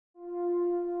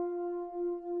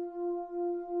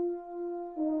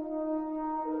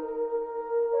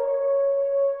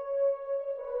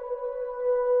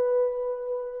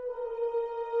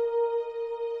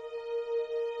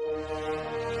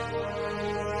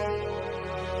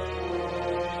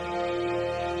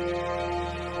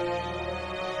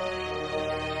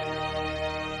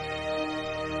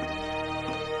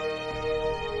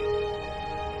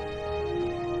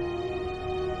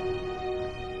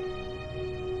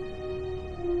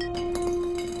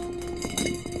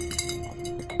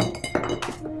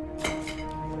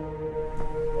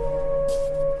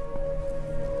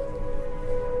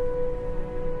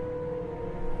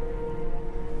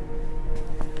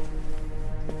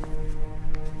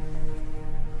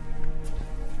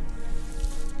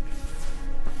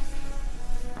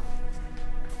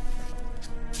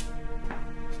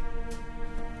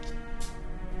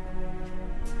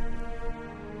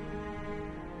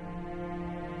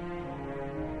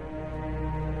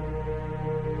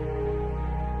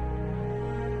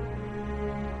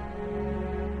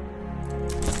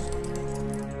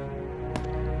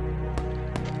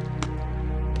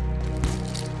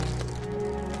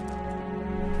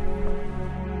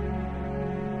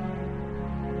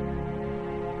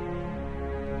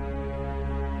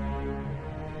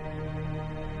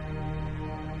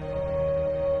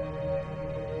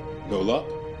No luck?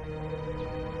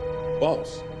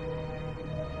 Boss?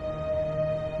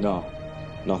 No,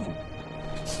 nothing.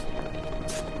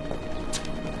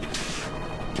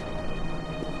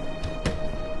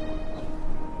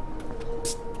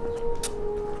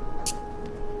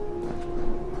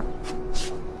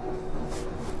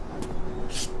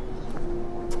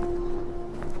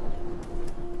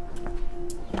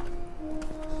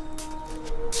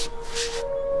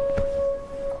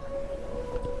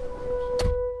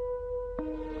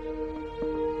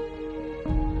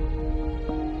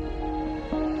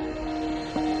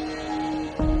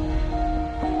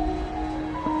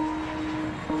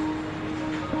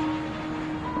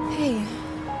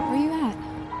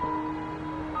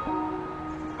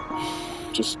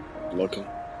 Just looking.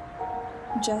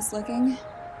 Just looking?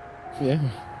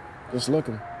 Yeah, just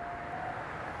looking.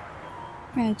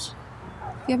 Reg, if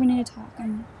you ever need to talk,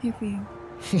 I'm here for you.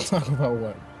 Talk about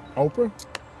what? Oprah?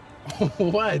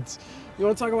 What? You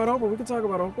want to talk about Oprah? We can talk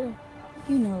about Oprah.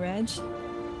 You know Reg.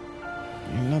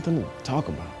 Ain't nothing to talk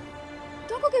about.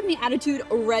 Don't go give me attitude,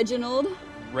 Reginald.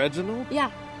 Reginald? Yeah.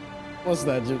 What's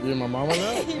that? You're my mama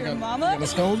now? Your mama? You gonna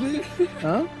scold me?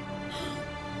 Huh?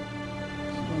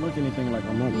 She don't look anything like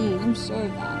my mama. I'm sure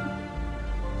of that.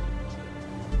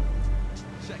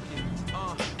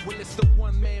 When it's the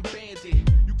one-man bandit,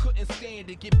 you couldn't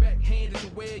stand it. Get backhanded to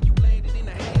where you landed in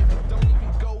the hand. Don't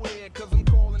even go there, cause I'm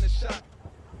calling a shot.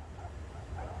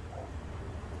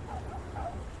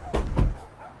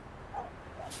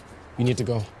 You need to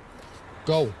go.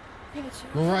 Go.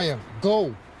 Mariah, go.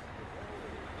 Okay.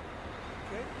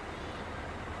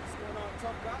 What's going on,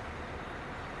 tough guy?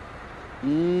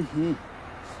 Mm-hmm.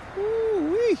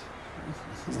 Ooh-wee.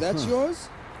 Is that yours?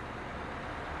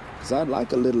 Because I'd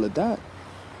like a little of that.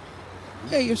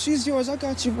 Hey, if she's yours, I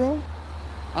got you, bro.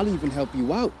 I'll even help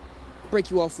you out. Break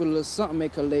you off with a little something,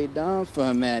 make her lay down for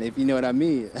a man, if you know what I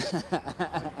mean.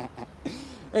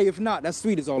 Hey, if not, that's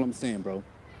sweet is all I'm saying, bro.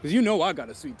 Because you know I got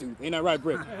a sweet tooth. Ain't that right,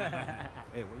 Brick?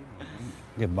 Hey, what you mean?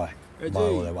 Goodbye. Reggie.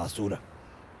 Vago de basura.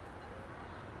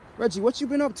 Reggie, what you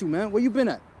been up to, man? Where you been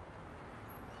at?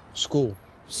 School.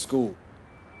 School.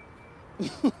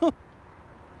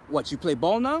 What, you play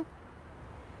ball now?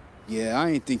 Yeah, I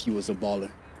ain't think you was a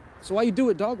baller. So why you do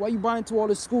it, dog? Why you buying into all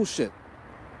this school shit?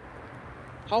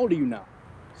 How old are you now?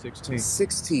 16.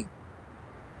 16.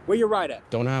 Where you right at?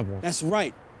 Don't have one. That's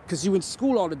right, because you in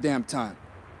school all the damn time.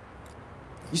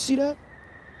 You see that?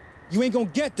 You ain't gonna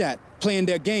get that playing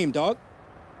their game, dog.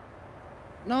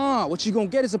 Nah, what you gonna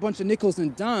get is a bunch of nickels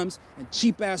and dimes and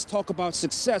cheap-ass talk about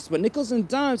success, but nickels and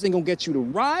dimes ain't gonna get you to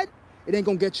ride, it ain't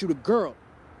gonna get you the girl.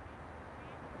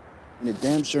 And it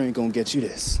damn sure ain't gonna get you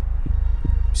this.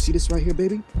 You see this right here,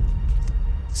 baby?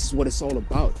 This is what it's all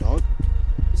about, dog.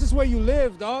 This is where you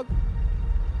live, dog.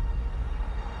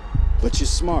 But you're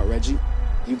smart, Reggie.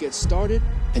 You get started,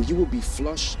 and you will be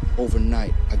flush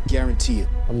overnight. I guarantee it.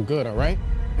 I'm good, all right?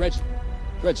 Reggie.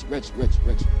 What's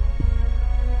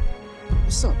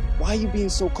up? Why are you being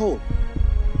so cold?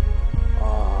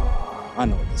 I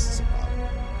know what this is about.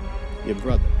 Your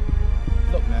brother.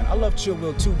 Look, man, I love Chill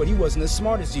Will too, but he wasn't as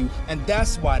smart as you, and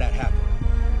that's why that happened.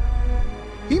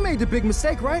 He made the big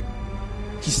mistake, right?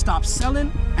 He stopped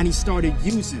selling, and he started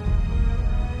using.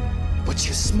 But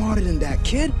you're smarter than that,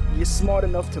 kid. You're smart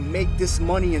enough to make this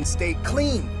money and stay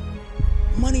clean.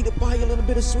 Money to buy you a little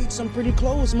bit of sweet, some pretty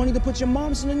clothes. Money to put your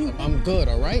mom's in the new. I'm good,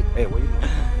 all right? Hey, what you doing?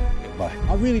 Goodbye.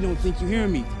 I really don't think you're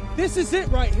hearing me. This is it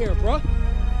right here, bruh.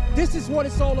 This is what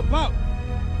it's all about.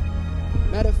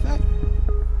 Matter of fact,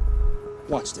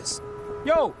 watch this.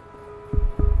 Yo,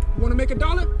 you wanna make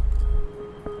 $1?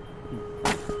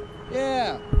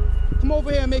 Yeah. Come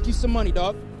over here and make you some money,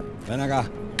 dog. Ven acá.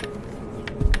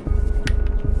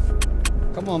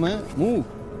 Come on, man. Move.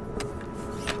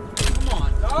 Come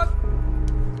on, dog.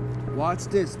 Watch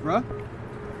this, bruh.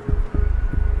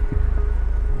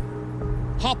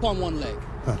 Hop on one leg.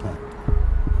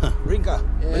 Brinca.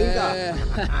 Yeah.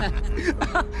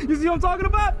 You see what I'm talking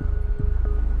about?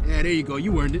 Yeah, there you go.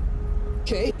 You earned it.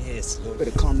 Okay. Yes.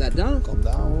 Better calm that down. Calm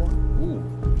down.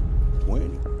 Ooh.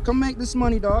 20. Come make this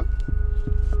money, dog.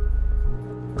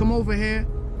 Come over here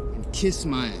and kiss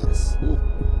my ass. Ooh.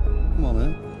 Come on,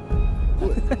 man.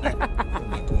 Do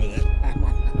it.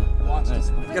 Watch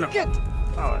this. Get up. Get.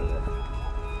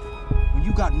 When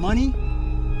you got money,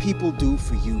 people do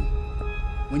for you.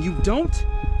 When you don't,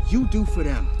 you do for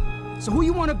them. So who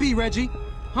you want to be, Reggie?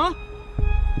 Huh?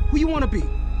 Who you want to be?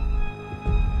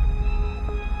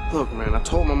 Look, man, I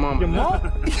told my mom. Your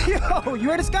mom? Yo, you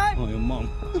heard this guy? Oh, your mom.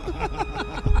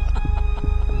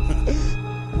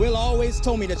 Will always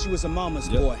told me that you was a mama's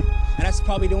boy. And that's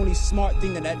probably the only smart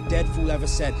thing that dead fool ever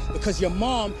said. Because your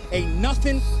mom ain't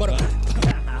nothing but a...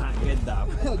 Dog.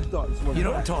 You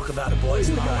don't talk about a boy's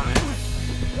mama.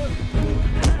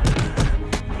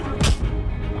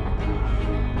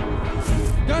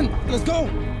 Done. Let's go.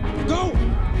 Go.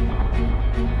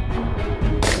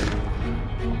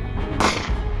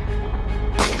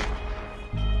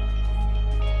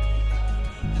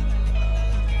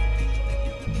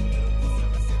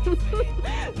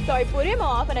 So I put him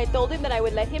off and I told him that I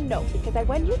would let him know because I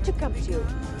want you to come too.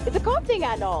 It's a cop thing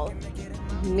and all.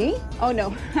 Me? Oh,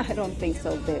 no, I don't think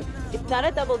so, Viv. It's not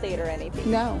a double date or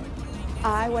anything. No,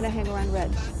 I want to hang around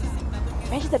Reg.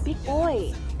 Reg is a big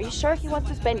boy. Are you sure he wants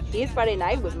to spend his Friday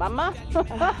night with Mama?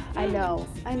 I know,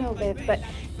 Viv, but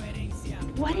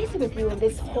what is it with you and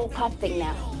this whole cop thing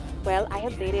now? Well, I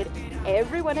have dated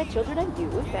everyone at Children and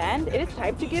Youth, and it is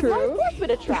time to give law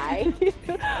enforcement a try.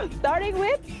 Starting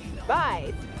with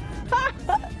Vice.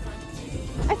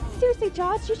 Seriously,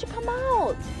 Josh, you should come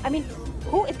out. I mean,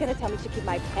 who is going to tell me to keep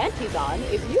my panties on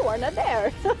if you are not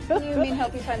there? You mean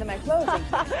help you find my clothing?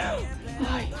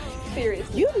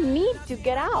 Seriously, you need to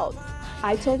get out.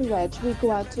 I told Reg we'd go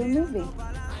out to a movie.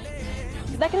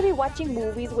 He's not going to be watching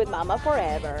movies with Mama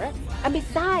forever. And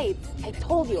besides, I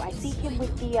told you, I see him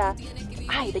with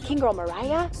the king girl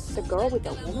Mariah, the girl with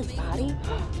the woman's body.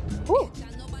 Ooh.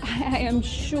 I am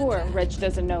sure Reg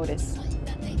doesn't notice.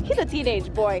 He's a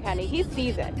teenage boy, honey. He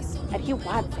sees it, and he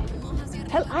wants it.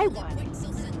 Hell, I want it.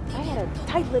 If I had a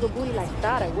tight little booty like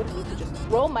that, I wouldn't need to just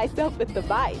throw myself at the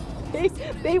Vice.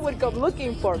 They would come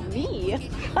looking for me.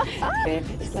 Babe,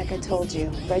 it's like I told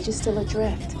you. Reg is still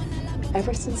adrift.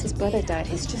 Ever since his brother died,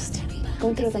 he's just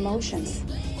going through the motions.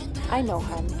 I know,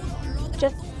 hon.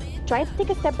 Just try to take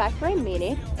a step back for a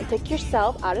minute and take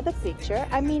yourself out of the picture.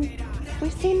 I mean,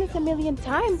 we've seen this a million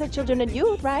times at Children and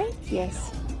Youth, right?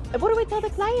 Yes. And what do we tell the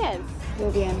clients?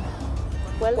 Vivian.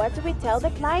 Well, what do we tell the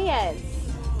clients?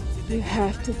 You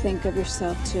have to think of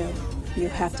yourself, too. You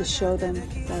have to show them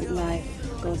that life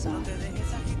goes on.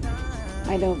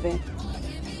 I know, Viv.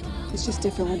 It's just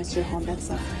different when it's your home, that's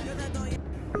all.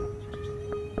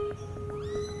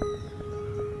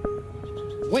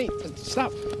 Wait,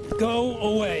 stop. Go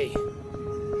away.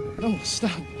 No,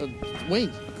 stop.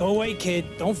 Wait. Go away,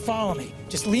 kid. Don't follow me.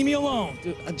 Just leave me alone.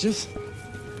 Dude, I just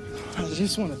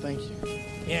want to thank you.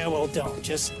 Yeah, well, don't.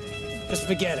 Just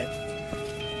forget it.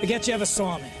 Forget you ever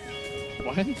saw me.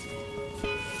 What?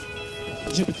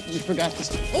 You forgot this.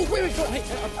 Oh, wait, go. Hey,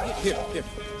 here.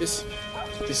 This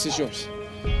is yours.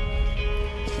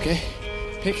 Okay?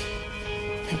 Pick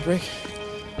and break.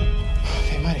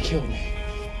 They might have killed me.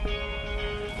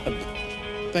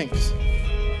 Thanks.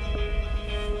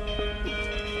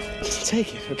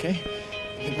 Take it, okay?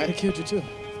 They might have killed you too.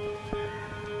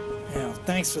 Yeah,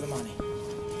 thanks for the money.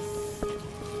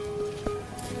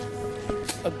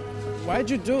 Why'd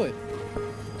you do it?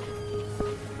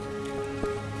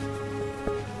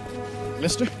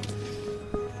 Mister?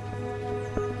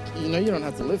 You know you don't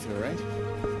have to live here, right?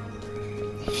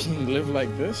 You live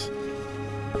like this?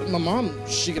 My mom,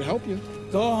 she could help you.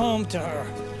 Go home to her.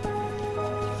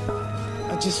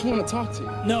 I just want to talk to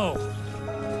you. No.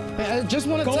 I just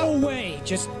want to Go away.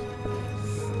 Just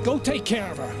go take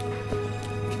care of her.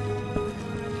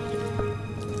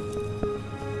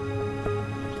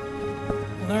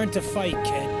 Learn to fight,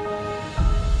 kid.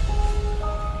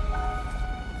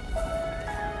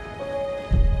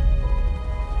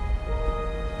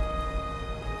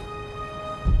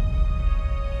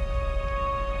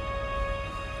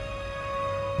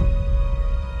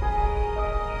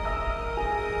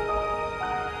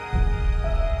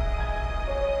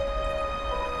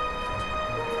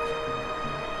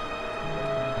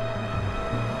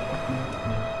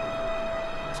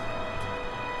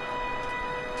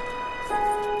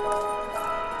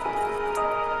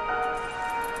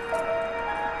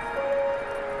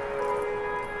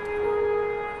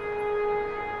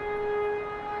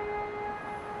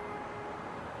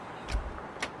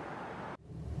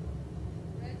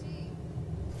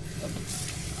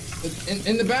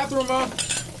 In the bathroom, Mom.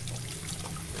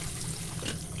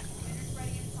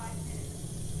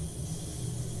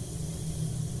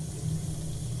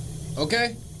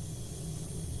 Okay.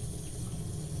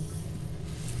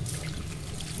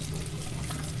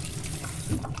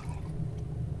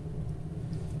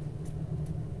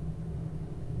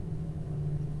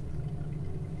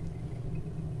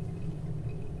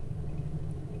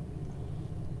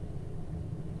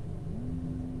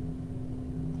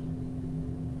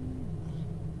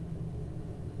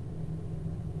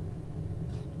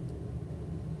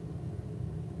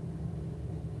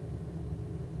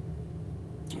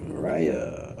 Right,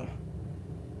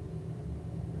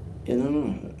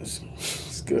 no,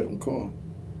 it's good, I'm cool.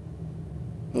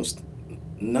 No,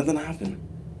 nothing happened.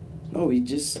 No, he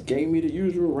just gave me the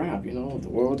usual rap, you know, the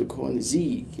world according to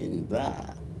Zeke and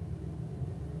blah.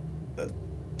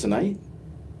 Tonight?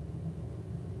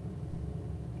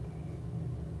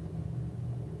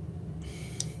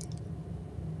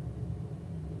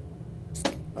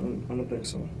 I don't think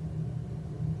so.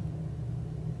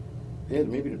 Yeah,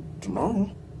 maybe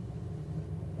tomorrow.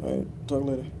 All right, talk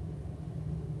later.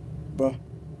 Bye.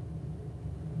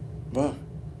 Bye.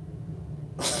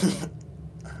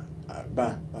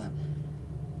 Bye. Bye.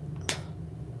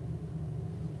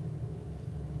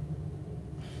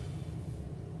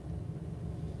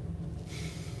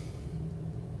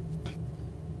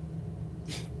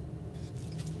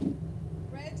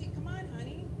 Reggie, come on,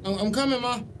 honey. I'm coming,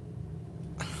 Ma.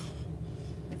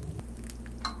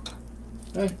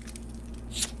 Hey.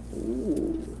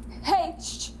 Ooh. Hey,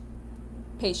 shh.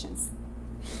 Patience.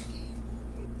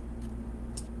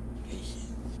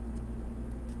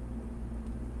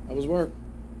 How was work?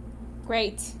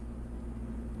 Great.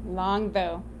 Long,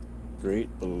 though. Great,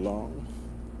 but long.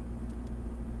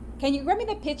 Can you grab me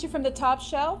the picture from the top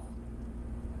shelf?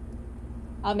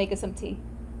 I'll make us some tea.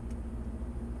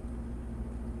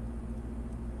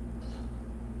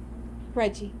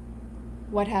 Reggie,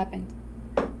 what happened?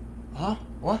 Huh?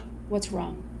 What? What's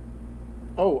wrong?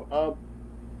 Oh,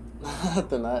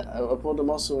 nothing. I pulled a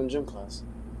muscle in gym class.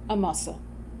 A muscle.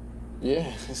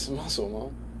 Yeah, it's a muscle,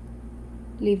 Mom.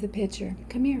 Leave the picture.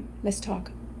 Come here. Let's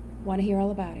talk. Want to hear all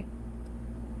about it.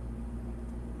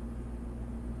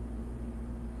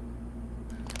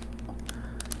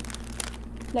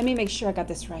 Let me make sure I got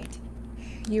this right.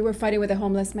 You were fighting with a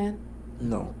homeless man?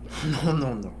 No.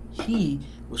 No. He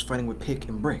was fighting with Pick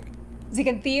and Brick. Zeke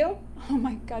and Theo? Oh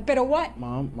my God. Pero what?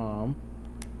 Mom.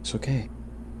 It's okay.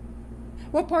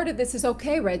 What part of this is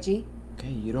okay, Reggie? Okay,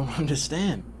 you don't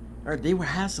understand. All right, they were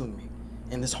hassling me.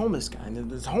 And this homeless guy,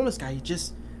 he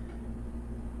just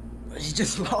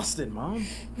lost it, Mom.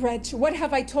 Reg, what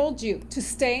have I told you? To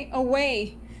stay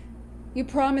away. You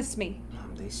promised me.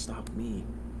 Mom, they stopped me.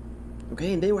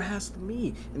 Okay, and they were hassling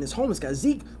me. And this homeless guy,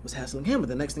 Zeke, was hassling him. But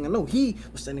the next thing I know, he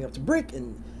was standing up to Brick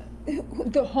and...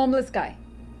 The homeless guy.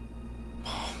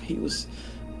 Mom, it was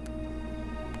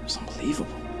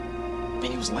unbelievable. I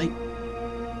mean, he was like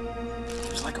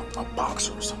a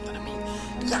boxer or something. I mean,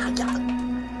 yeah.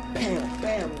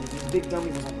 Bam. And this big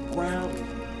dummy was on the ground.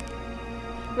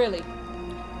 Really?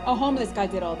 A homeless guy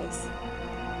did all this.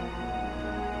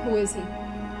 Who is he?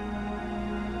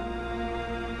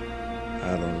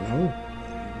 I don't know.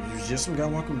 He was just some guy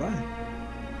walking by.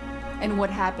 And what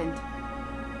happened?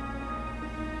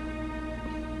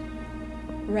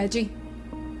 Reggie?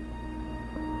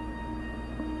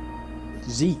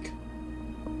 Zeke.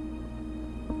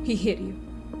 He hit you.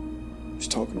 He's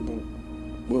talking about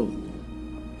Will.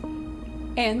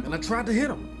 And I tried to hit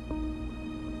him.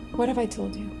 what have I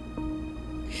told you?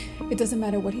 It doesn't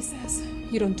matter what he says.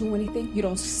 You don't do anything. You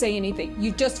don't say anything.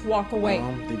 You just walk away.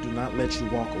 Mom, they do not let you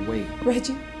walk away.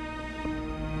 Reggie?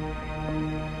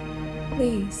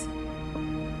 Please.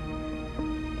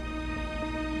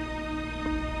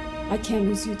 I can't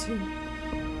lose you too.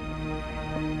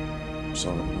 I'm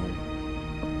sorry, Mom.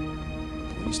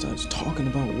 When he starts talking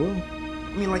about Will,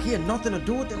 I mean, like he had nothing to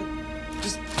do with it.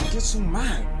 Just get so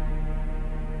mad.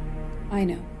 I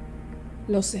know.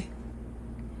 Lo sé.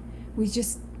 We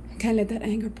just can't let that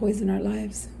anger poison our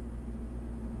lives.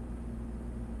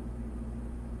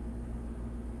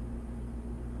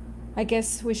 I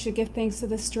guess we should give thanks to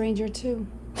the stranger, too.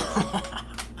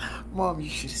 Mom, you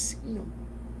should have seen him.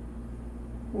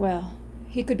 Well,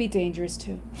 he could be dangerous,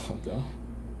 too. Okay.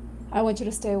 I want you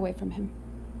to stay away from him.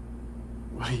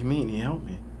 What do you mean? He helped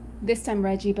me. This time,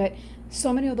 Reggie, but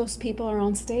so many of those people are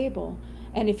unstable.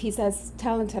 And if he's as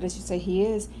talented as you say he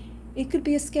is, it could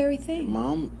be a scary thing.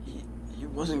 Mom, he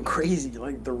wasn't crazy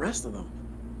like the rest of them.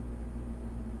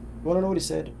 You wanna know what he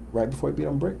said right before he beat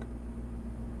on Brick?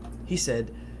 He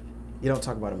said, you don't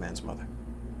talk about a man's mother.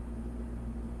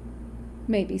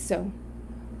 Maybe so.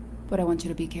 But I want you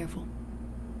to be careful.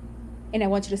 And I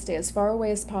want you to stay as far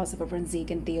away as possible from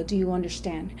Zeke and Theo. Do you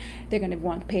understand? They're going to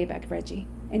want payback, Reggie.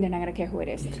 And they're not going to care who it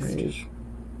is. Okay.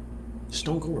 Just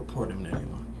don't go report him to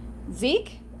anyone.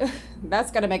 Zeke?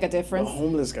 That's going to make a difference. The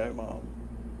homeless guy, Mom.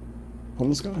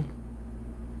 Homeless guy?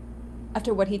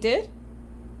 After what he did?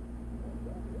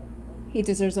 He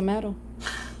deserves a medal.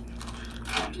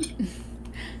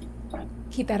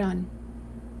 Keep that on.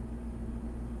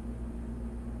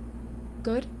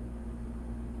 Good?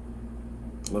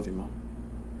 Love you, Mom.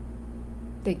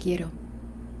 Te quiero.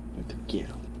 Te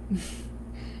quiero.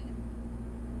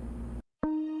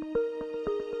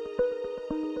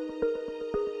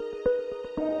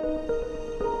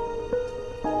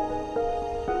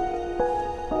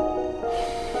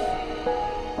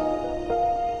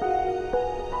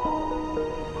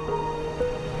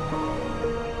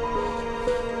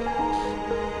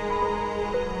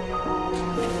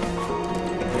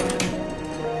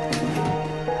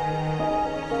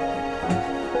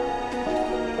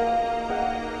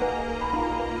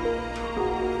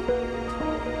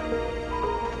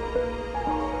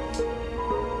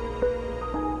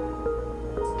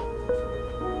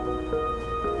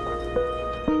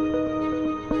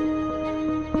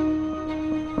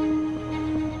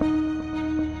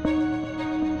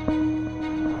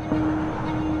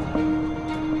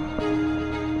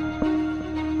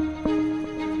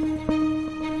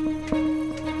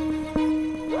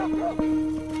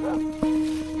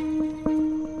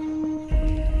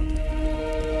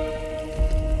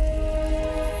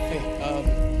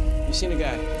 You seen a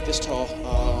guy this tall?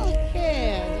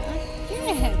 Kid,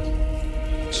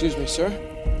 Excuse me, sir.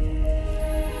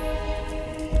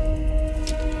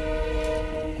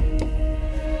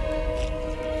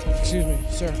 Excuse me,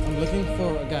 sir. I'm looking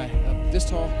for a guy this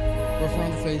tall, rough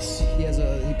around the face. He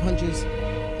punches,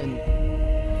 and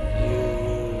You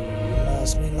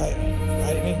lost me, Lightning.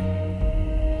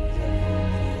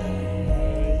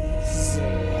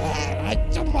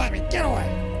 Don't mind me. Get away.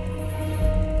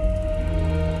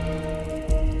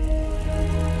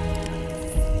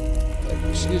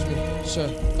 excuse me, sir.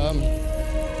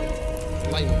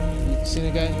 Lightning. You seen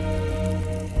a guy?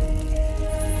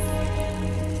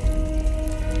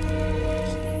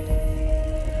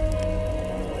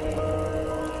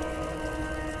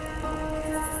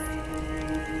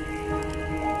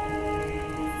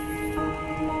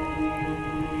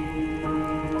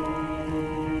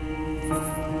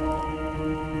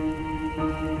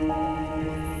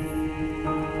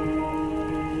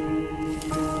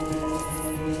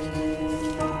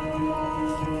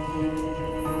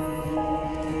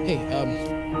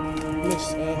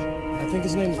 Miss, I think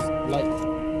his name is Light.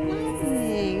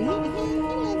 Lightning. He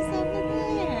lives over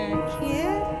there,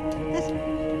 kid.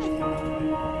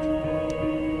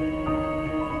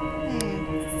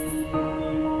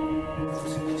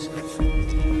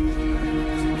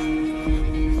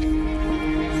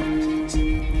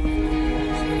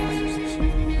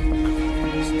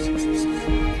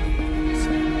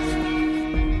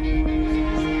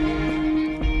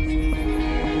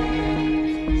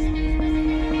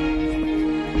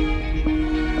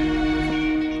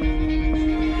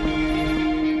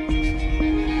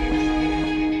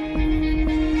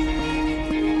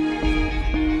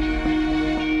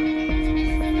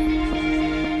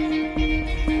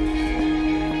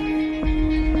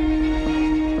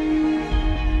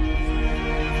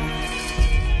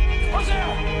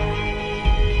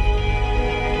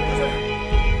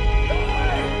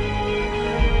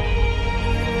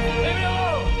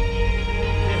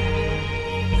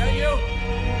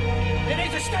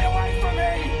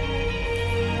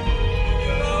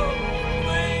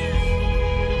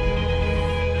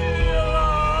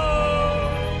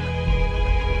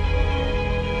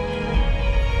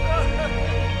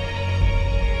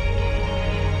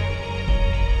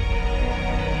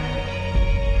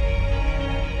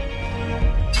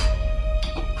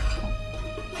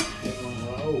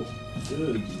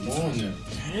 Good morning.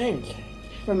 Hank.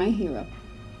 For my hero.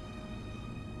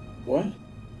 What?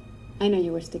 I know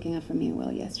you were sticking up for me and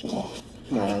Will yesterday.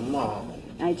 Oh, Mom.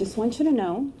 I just want you to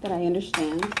know that I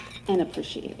understand and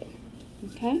appreciate it.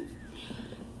 Okay?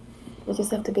 We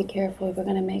just have to be careful if we're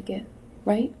gonna make it,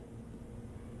 right?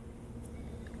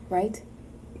 Right?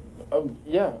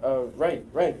 Yeah, right.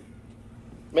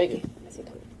 Make it.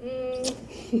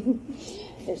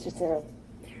 There's just a...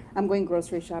 I'm going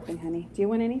grocery shopping, honey. Do you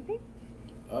want anything?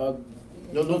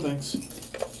 No thanks.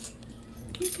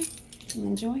 Okay.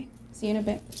 Enjoy. See you in a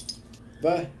bit.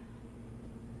 Bye.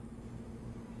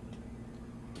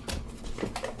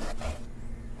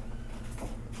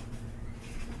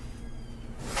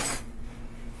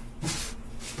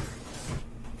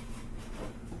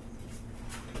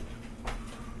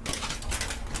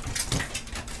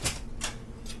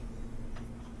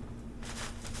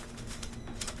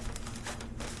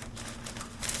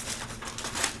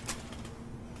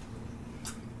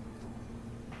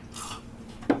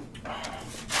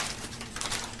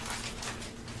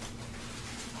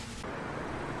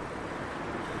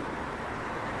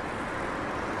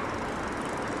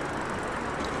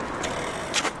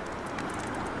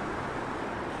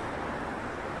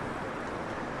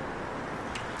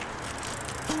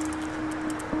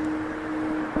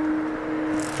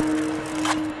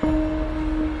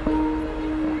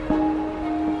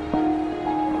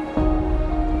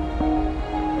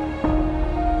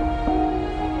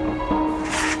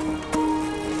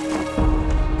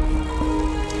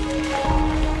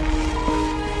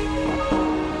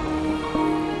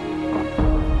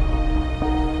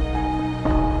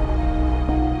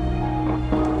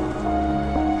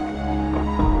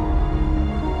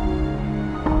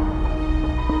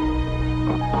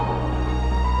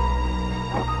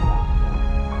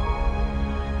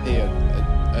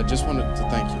 I just wanted to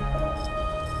thank you.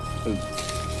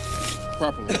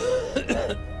 Properly.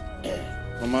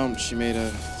 My mom, she made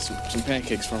some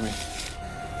pancakes for me.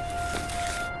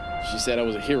 She said I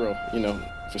was a hero,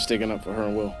 for sticking up for her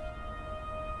and Will.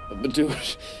 But dude,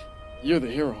 you're the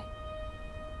hero.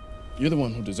 You're the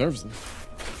one who deserves them.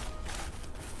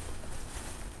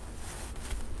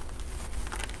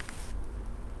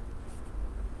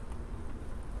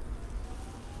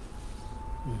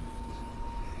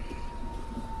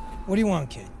 What do you want,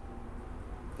 kid?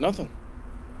 Nothing.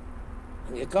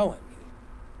 And you're going.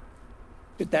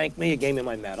 You thanked me, you gave me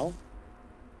my medal.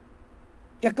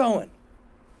 Get going.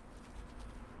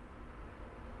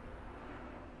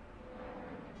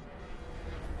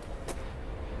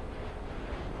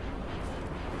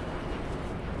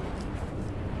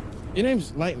 Your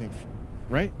name's Lightning,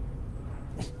 right?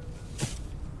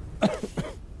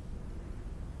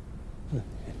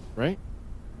 Right?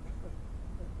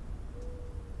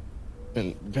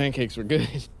 And the pancakes were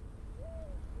good.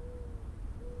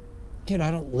 Kid, I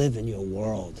don't live in your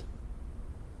world.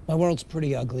 My world's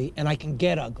pretty ugly, and I can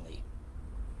get ugly.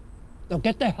 Now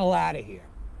get the hell out of here.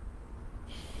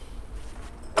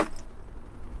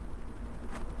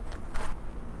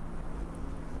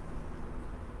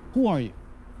 Who are you?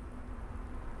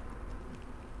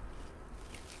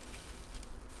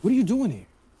 What are you doing here?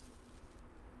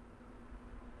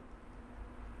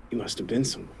 You must have been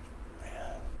somewhere.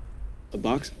 A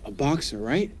boxer,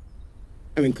 right?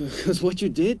 I mean, because what you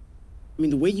did, I mean,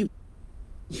 the way you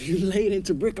laid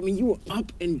into Brick, I mean, you were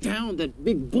up and down that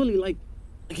big bully like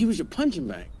he was your punching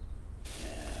bag.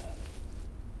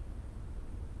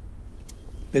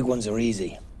 Big ones are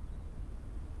easy.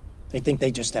 They think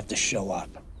they just have to show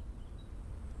up.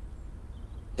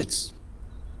 It's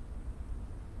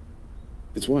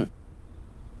what?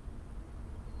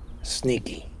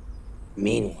 Sneaky,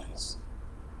 mean ones.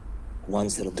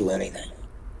 Ones that'll do anything.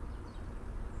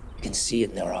 You can see it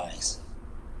in their eyes.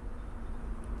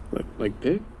 Like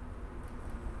Dick?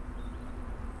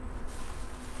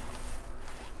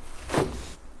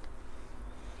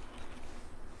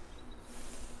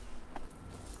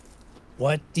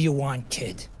 What do you want,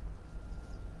 kid?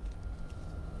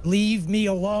 Leave me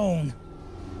alone.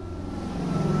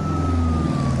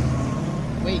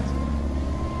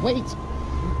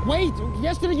 Wait!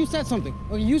 Yesterday you said something.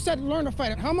 You said learn to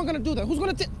fight. How am I gonna do that? Who's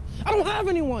gonna I don't have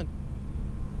anyone!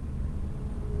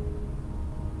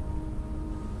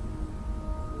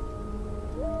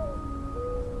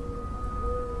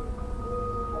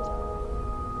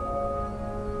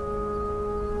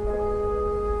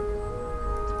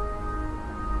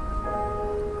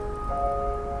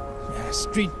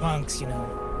 Street punks, you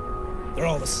know, they're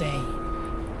all the same.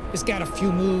 Just got a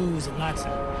few moves and lots of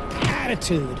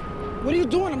attitude. What are you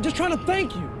doing? I'm just trying to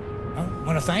thank you. Huh?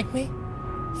 Want to thank me?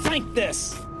 Thank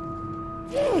this.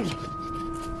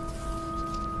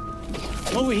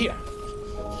 Over here.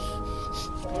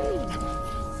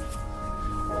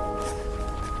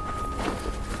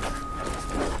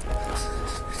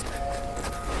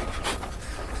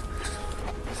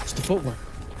 It's the footwork.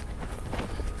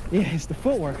 Yeah, it's the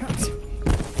footwork.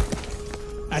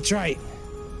 That's right.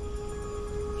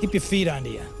 Keep your feet under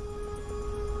you.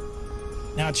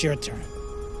 Now it's your turn.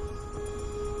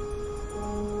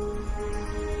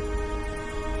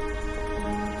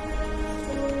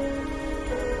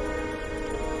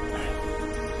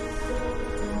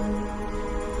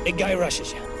 Big guy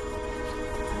rushes you.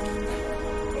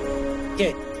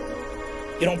 Kid,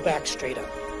 you don't back straight up.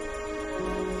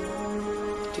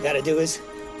 What you gotta do is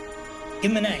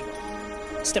give him an angle.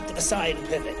 Step to the side and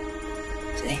pivot.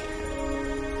 See?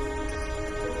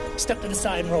 Step to the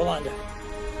side and roll under.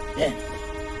 Then,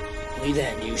 only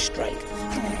then you strike.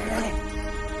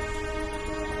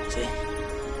 See?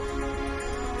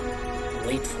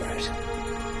 Wait for it.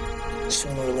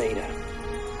 Sooner or later,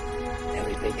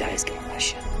 every big guy's gonna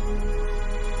rush you.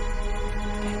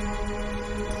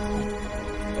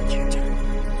 It's your turn.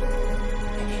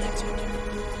 Maybe that's your turn.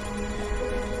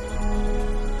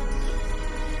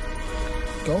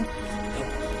 Go?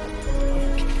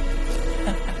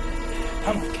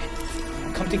 I'm okay.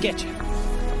 I'll come to get you.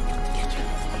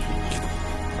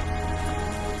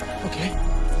 Okay.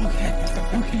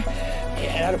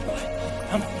 Yeah, attaboy.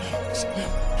 Come on.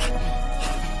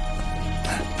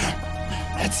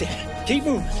 That's it. Keep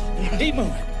moving. Keep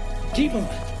moving. Keep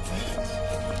moving.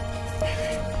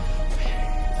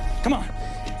 Come on.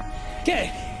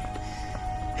 Okay.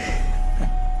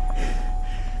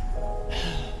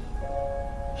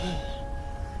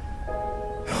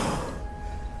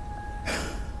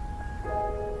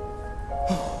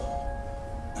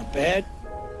 Not bad.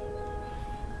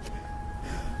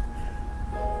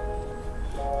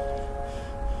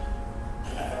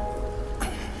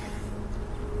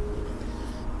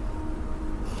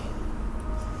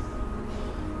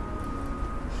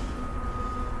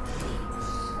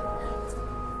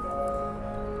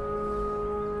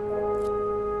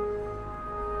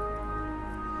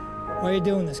 Why are you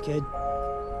doing this, kid?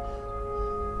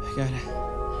 I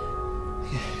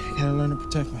gotta learn to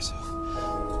protect myself.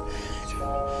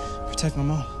 Protect my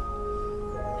mom.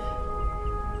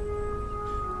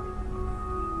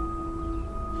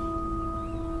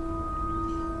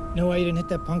 Know why you didn't hit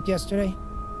that punk yesterday?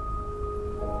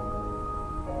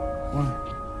 Why?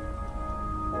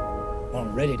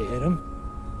 Weren't ready to hit him.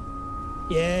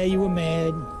 Yeah, you were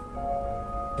mad.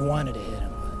 You wanted to hit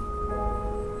him, but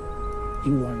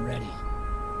you weren't ready.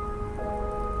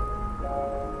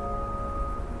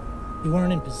 You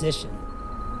weren't in position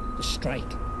to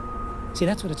strike. See,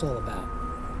 that's what it's all about.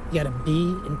 You gotta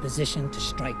be in position to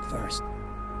strike first.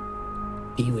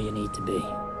 Be where you need to be.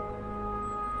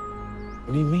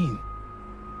 What do you mean?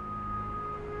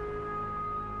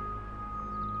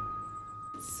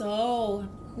 So,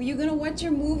 who you gonna watch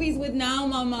your movies with now,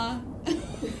 Mama?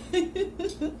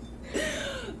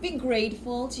 Be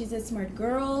grateful. She's a smart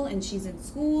girl, and she's in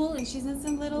school, and she's in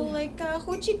some little, like,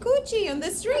 hoochie coochie on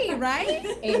the street, right?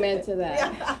 Amen to that.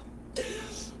 Yeah.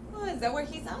 Oh, is that where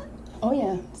he's on? Oh,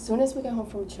 yeah. As soon as we get home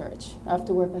from church, I have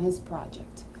to work on his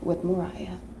project with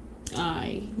Mariah.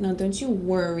 Aye. No, don't you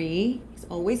worry. He's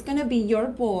always gonna be your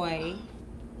boy.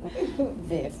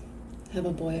 Viv, have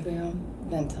a boy of your own,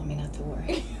 then tell me not to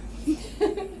worry.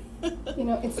 You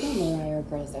know, it's not Mariah or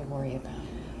girls I worry about.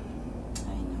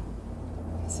 I know.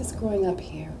 It's just growing up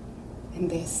here, in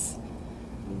this.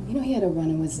 You know, he had a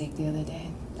run-in with Zeke the other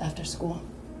day, after school.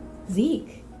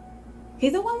 Zeke?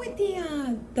 He's the one with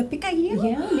the picayelo?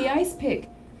 Yeah, the ice pick.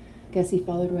 Guess he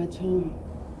followed Reg home.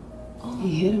 Oh.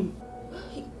 He hit him.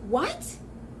 What?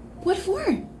 What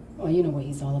for? Well, you know what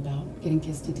he's all about, getting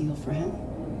kids to deal for him.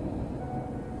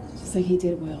 Just like he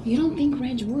did Will. You don't think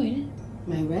Reg would?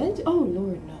 My Reg? Oh,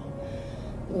 Lord, no.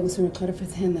 It was sooner cut off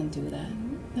with him than do that.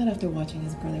 Not after watching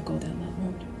his brother go down that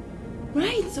road.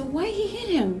 Right, so why he hit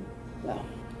him? Well,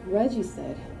 Reggie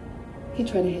said he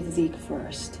tried to hit Zeke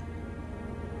first.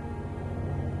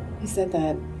 He said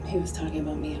that he was talking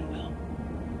about me and Will.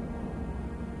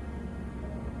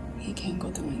 He can't go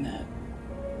doing that.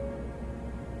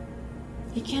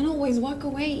 He can't always walk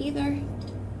away either.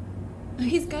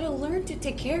 He's gotta learn to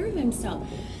take care of himself.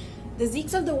 The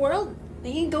Zekes of the world,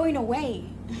 they ain't going away.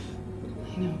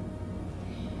 I know.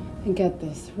 And get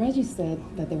this, Reggie said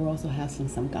that they were also hassling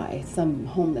some guy, some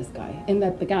homeless guy, and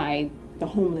that the guy, the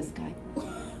homeless guy,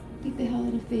 beat the hell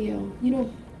out of Theo. You know,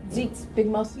 Zeke's big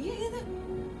muscle. Yeah, that...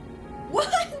 What?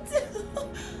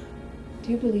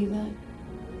 Do you believe that?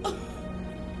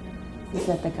 He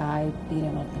said the guy beat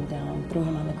him up and down, threw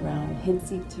him on the ground, hit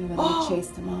Zeke too, and then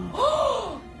chased him off.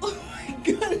 Oh my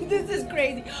God, this is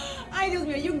crazy. I just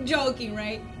mean, you're joking,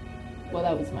 right? Well,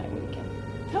 that was my weekend.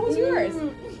 How was yours?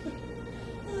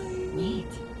 Neat.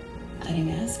 I didn't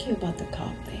ask you about the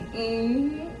cop thing.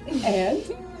 And? It's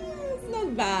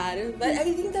not bad, but I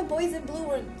think the boys in blue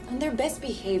were on their best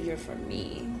behavior for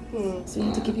me. So you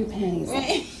need to keep your panties on.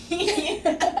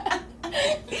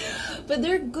 But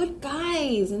they're good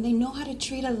guys, and they know how to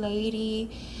treat a lady.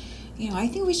 You know, I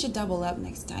think we should double up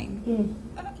next time.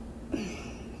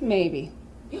 Maybe.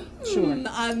 Sure.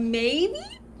 Maybe?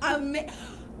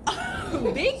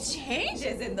 Big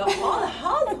changes in the whole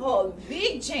household.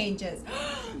 Big changes.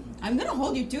 I'm gonna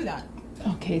hold you to that.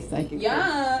 Okay, psychic.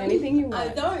 Yeah. Anything you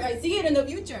want. I see it in the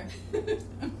future.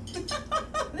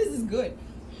 This is good.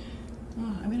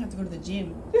 Oh, I'm gonna have to go to the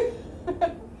gym.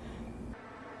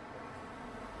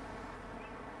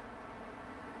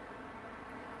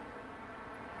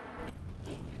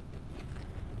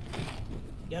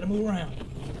 You gotta move around.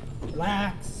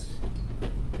 Relax.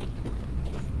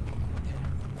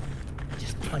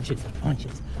 Just punches and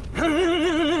punches. Go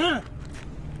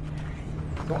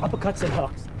uppercuts and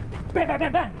hooks. Bam, bam,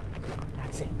 bam, bam.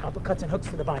 That's it. Uppercuts and hooks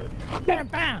to the body. Bam,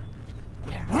 bam.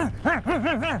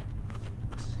 Yeah.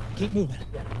 Keep moving.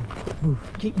 Move.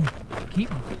 Keep moving.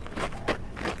 Keep moving.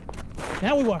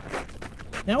 Now we're working.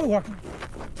 Now we're working.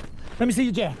 Let me see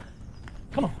your jab.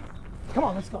 Come on. Come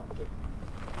on, let's go.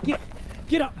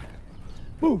 Get up.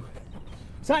 Move.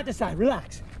 Side to side.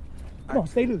 Relax. Come on,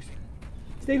 stay loose.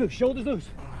 Stay loose. Shoulders loose.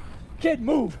 Kid,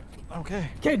 move. Okay.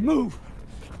 Kid, move.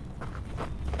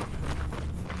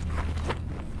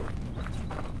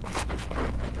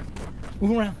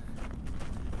 Move around.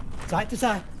 Side to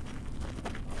side.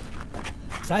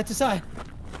 Side to side.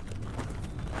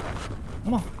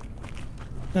 Come on.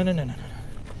 No.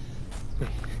 Wait.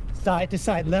 Side to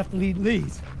side. Left lead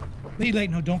leads. Lead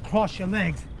leg. No, don't cross your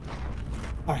legs.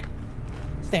 All right.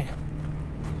 Stand.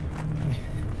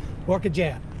 Work a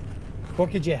jab.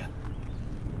 Work a jab.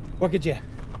 Work a jab.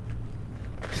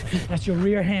 That's your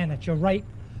rear hand. That's your right.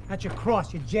 That's your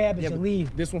cross. Your jab is your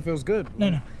lead. This one feels good.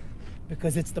 No.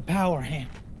 Because it's the power hand.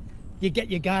 You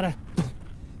gotta.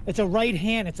 It's a right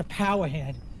hand. It's a power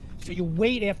hand. So you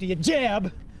wait after you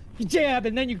jab,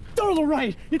 and then you throw the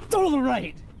right. You throw the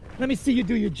right. Let me see you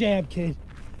do your jab, kid.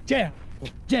 Jab.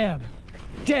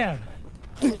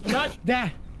 Not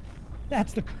that.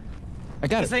 That's the... I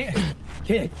got This it. ain't...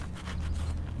 Kid.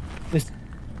 This...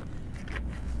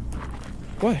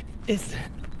 What?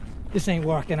 This ain't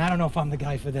working. I don't know if I'm the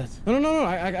guy for this. No.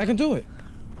 I can do it.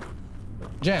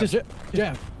 Jab.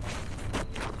 Jab.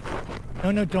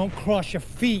 No, don't cross your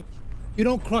feet. You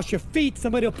don't cross your feet,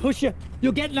 somebody will push you.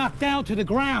 You'll get knocked down to the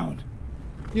ground.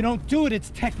 You don't do it.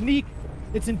 It's technique.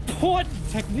 It's important.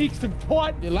 Technique's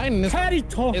important. Lightning, Patty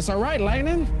talk. It's all right,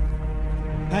 Lightning.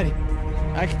 Patty.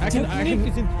 Technique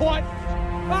is important.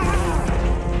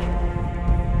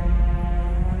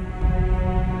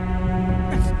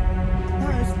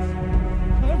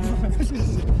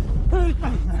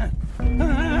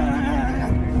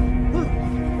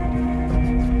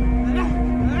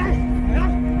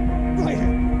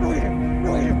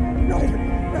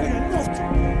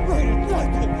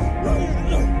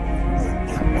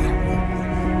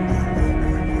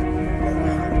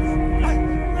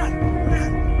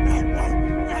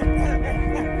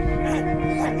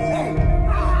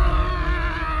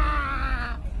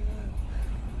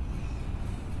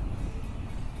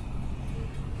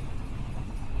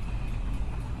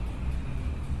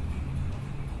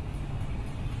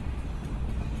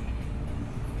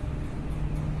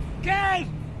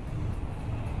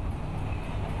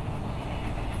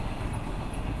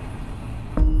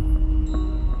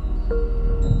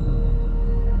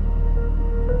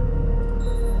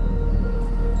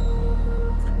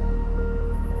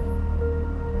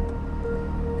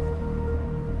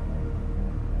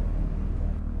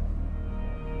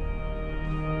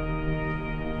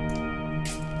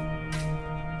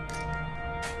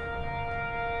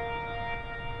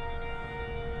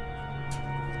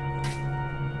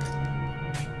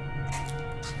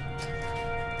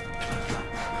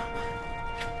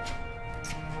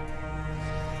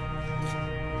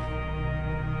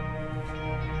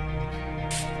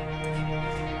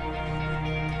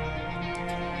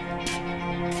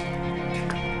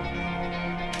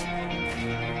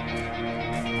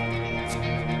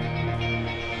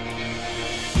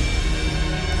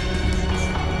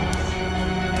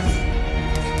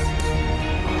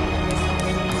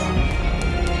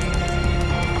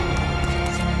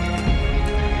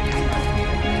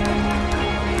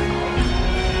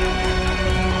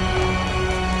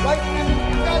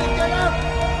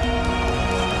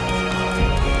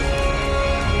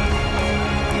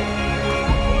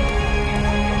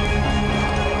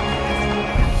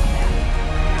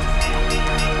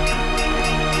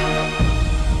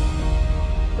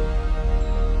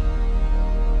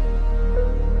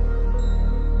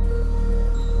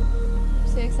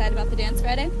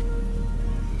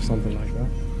 Something like that.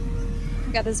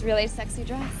 I got this really sexy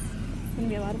dress. It's gonna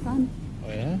be a lot of fun. Oh,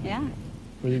 yeah? Yeah.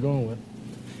 Where are you going with?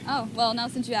 Oh, well, now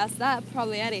since you asked that,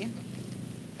 probably Eddie.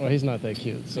 Oh, he's not that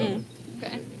cute, so.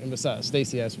 Okay. And besides,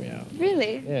 Stacy asked me out.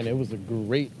 Really? Yeah, and it was a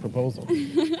great proposal.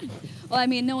 Well, I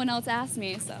mean, no one else asked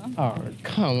me, so. Oh,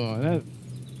 come on.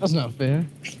 That's not fair.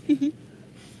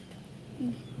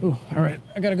 Ooh, all right,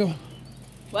 I gotta go.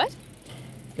 What?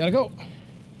 Gotta go.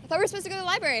 I thought we were supposed to go to the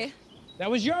library. That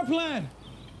was your plan.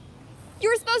 You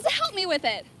were supposed to help me with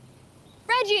it.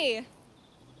 Reggie!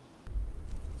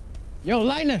 Yo,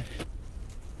 Lightning.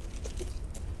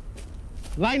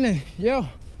 Lightning, yo.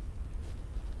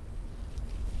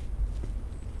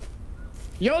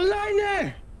 Yo,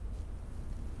 Lightning!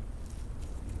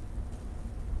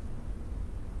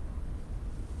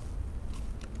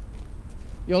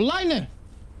 Yo, Lightning!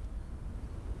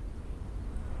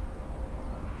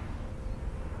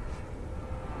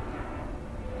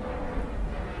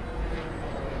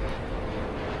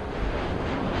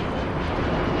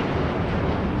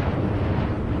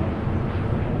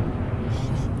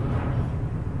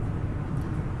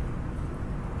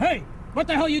 Hey, what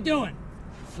the hell you doing?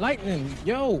 Lightning,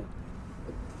 yo.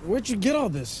 Where'd you get all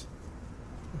this?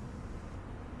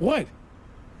 What?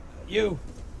 You.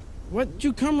 What,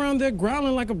 you come around there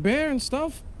growling like a bear and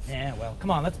stuff? Yeah, well,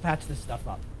 come on, let's patch this stuff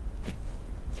up.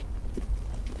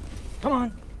 Come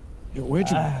on. Yo, where'd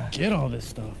you get all this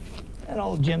stuff? That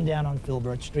old gym down on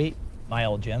Filbert Street. My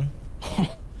old gym.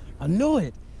 I knew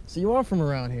it. So you are from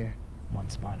around here.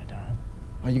 Once upon a time.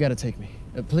 Oh, you gotta take me.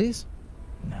 Please?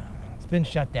 No, it's been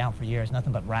shut down for years.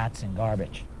 Nothing but rats and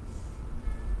garbage.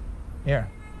 Here,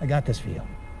 I got this for you.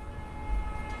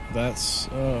 That's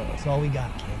all we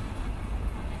got, kid.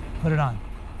 Put it on.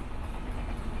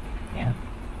 Yeah.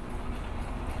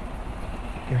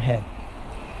 Your head.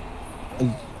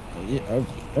 Yeah,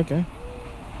 okay.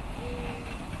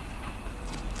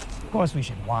 Of course, we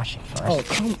should wash it first. Oh,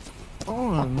 come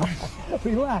on.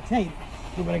 Relax. Hey,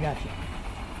 look what I got you.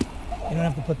 You don't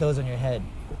have to put those on your head.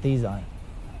 Put these on.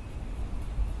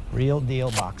 Real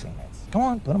deal boxing mitts. Come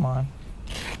on, put them on.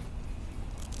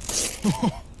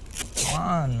 Come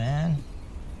on, man.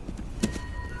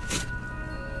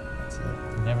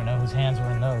 You never know whose hands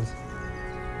were in those.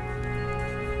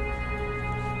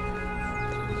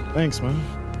 Thanks, man.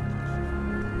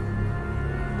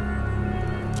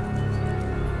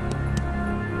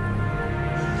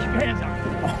 Keep your hands up.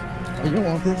 Oh, you don't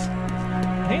want this?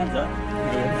 Hands up.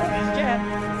 There's Jab.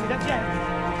 See that Jab?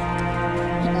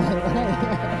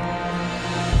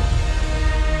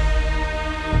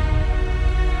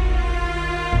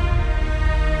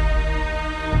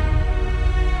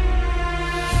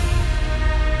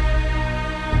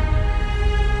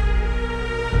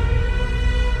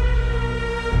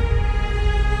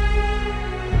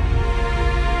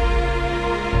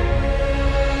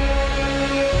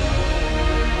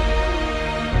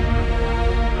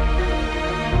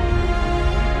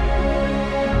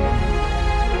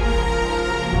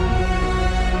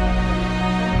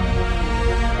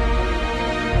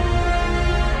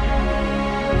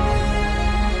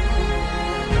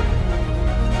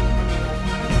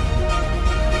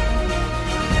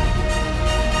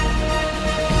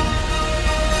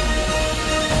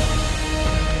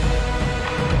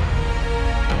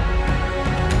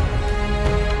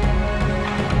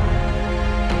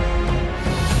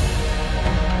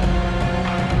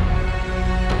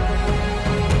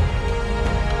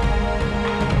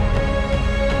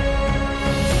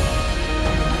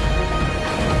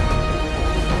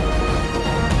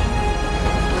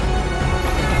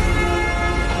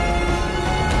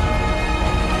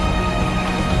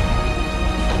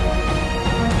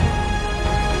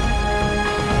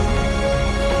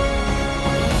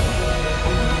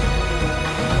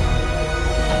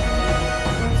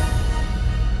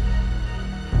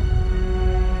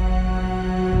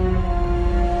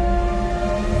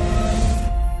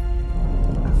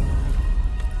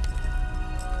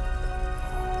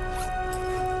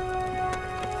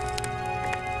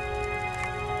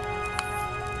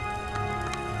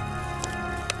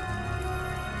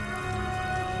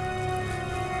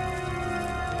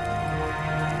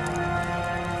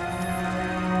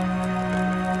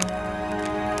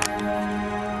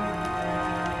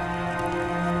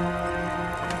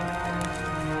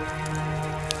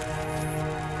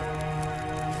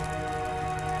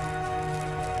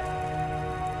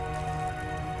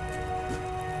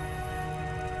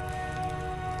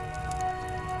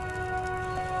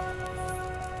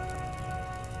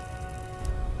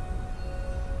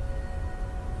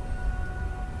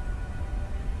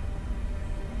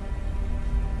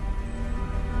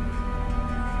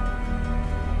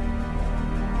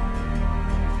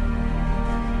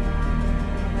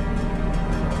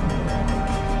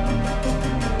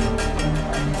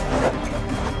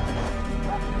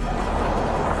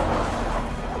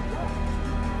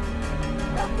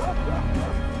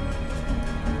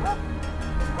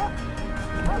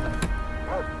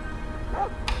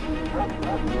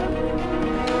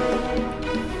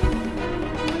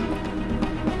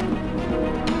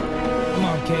 Come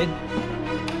on, kid.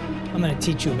 I'm gonna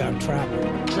teach you about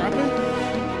trapping. Trapping?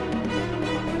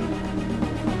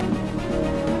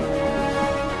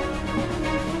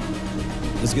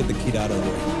 Let's get the kid out of the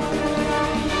way.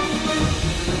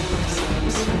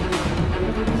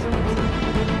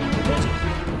 Reggie,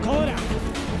 call it out.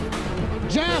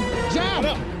 Jab! Jab!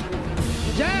 No.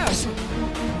 Jab!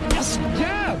 Yes.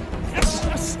 Jab! Yes.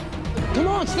 Yes. Come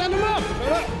on, stand him up!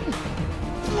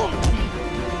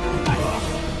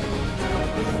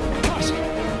 Cross.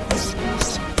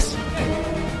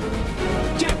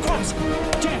 Jab, cross.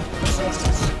 Jab.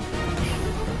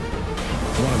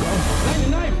 Wanna go?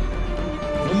 Lightning knife!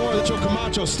 No more of the Joe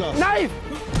Camacho stuff. Knife!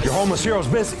 Your homeless hero's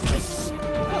busy.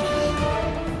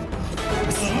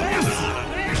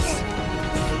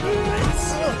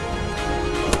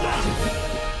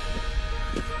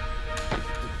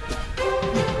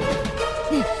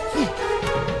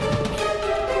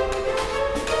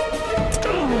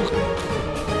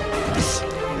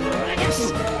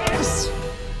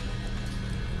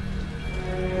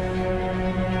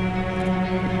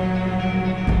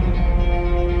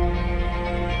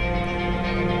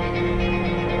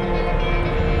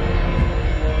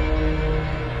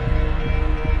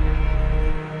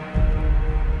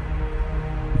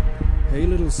 Hey,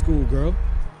 little schoolgirl.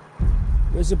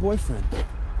 Where's your boyfriend?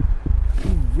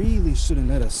 You really shouldn't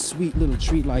let a sweet little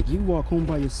treat like you walk home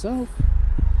by yourself.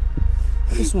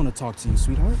 I just want to talk to you,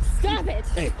 sweetheart. Stop it!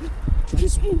 Hey, I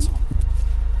just want to talk.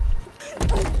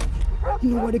 You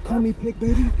know why they call me Pick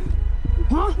Baby?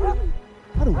 Huh?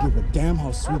 I don't give a damn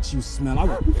how sweet you smell. I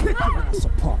will pick your ass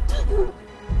apart.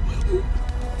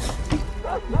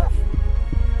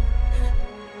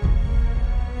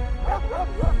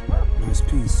 Nice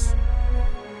piece.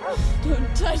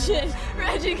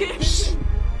 Reggie came.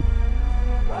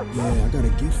 Yeah, I got a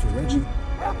gift for Reggie.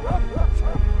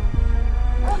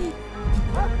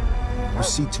 You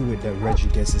see to it that Reggie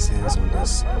gets his hands on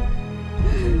this.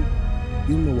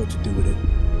 You'll know what to do with it.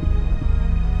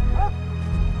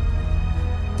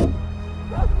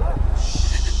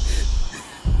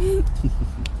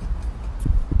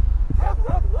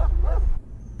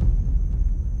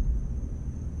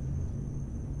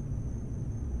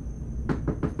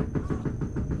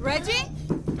 Reggie?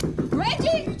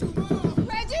 Reggie?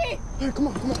 Reggie? Hey, come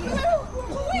on, come on.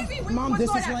 Who is he? Mom, What's this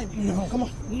going is on? Lightning. No, come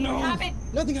on. No. What happened?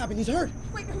 Nothing happened. He's hurt.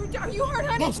 Wait, are you hurt,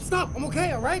 honey? Mom, stop. I'm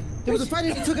okay, all right? There was a fight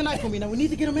and he took a knife from me. Now we need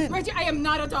to get him in. Reggie, I am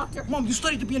not a doctor. Mom, you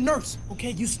studied to be a nurse,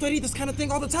 okay? You study this kind of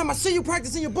thing all the time. I see you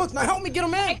practicing your books. Now help me get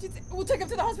him in. We'll take him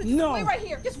to the hospital. No. Wait right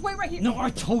here. Just wait right here. No, I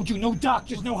told you, no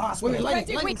doctors, no hospital. Wait,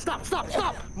 Reggie, Lightning, wait. stop.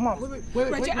 Mom,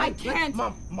 wait. Reggie, I can't.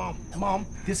 Mom,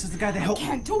 this is the guy that helped me. I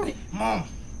can't do it. Mom,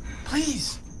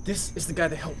 please. This is the guy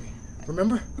that helped me.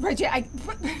 Remember? Reggie,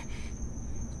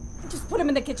 just put him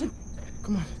in the kitchen.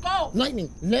 Come on. Go.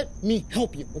 Lightning, let me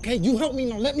help you, okay? You help me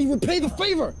now. Let me repay the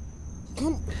favor.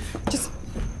 Come. Just.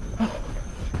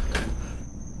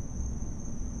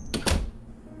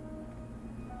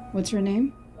 What's your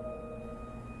name?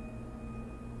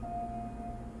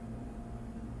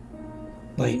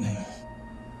 Lightning.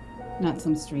 Not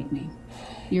some street name.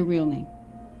 Your real name.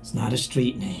 It's not a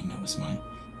street name. It was my...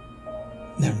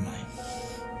 Never mind.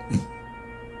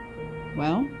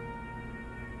 Well?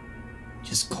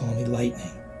 Just call me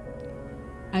Lightning.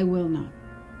 I will not.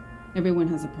 Everyone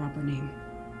has a proper name.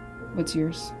 What's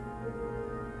yours?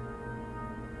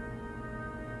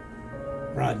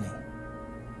 Rodney.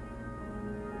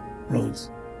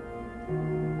 Rhodes.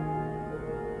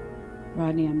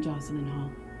 Rodney, I'm Jocelyn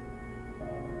Hall.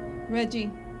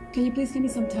 Reggie, can you please give me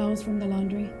some towels from the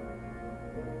laundry?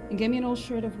 And get me an old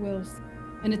shirt of Will's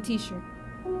and a t-shirt.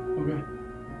 Okay.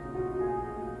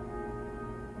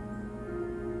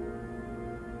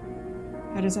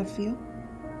 How does that feel?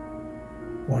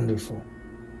 Wonderful.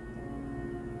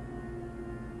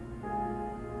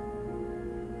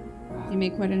 You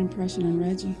made quite an impression on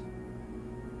Reggie.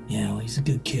 Yeah, well, he's a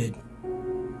good kid.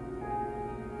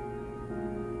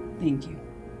 Thank you.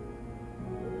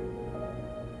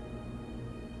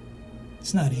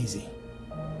 It's not easy.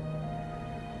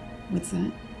 What's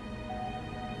that?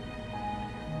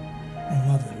 My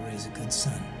mother to raise a good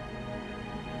son.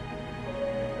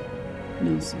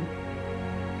 No, sir.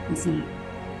 It's not.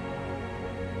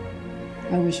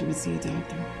 I wish you would see a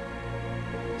doctor.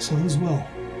 So as well.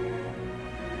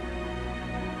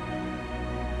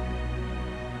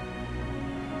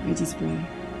 Reggie's brother.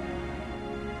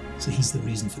 So he's the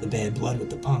reason for the bad blood with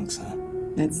the punks, huh?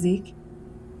 That Zeke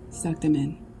sucked him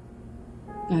in.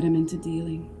 Got him into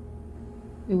dealing.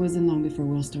 It wasn't long before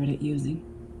Will started using.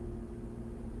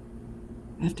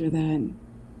 After that,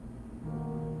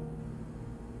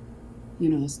 you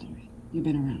know the story. You've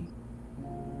been around.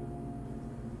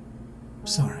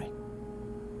 Sorry.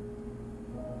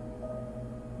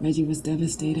 Reggie was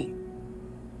devastated.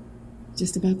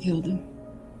 Just about killed him.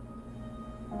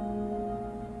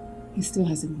 He still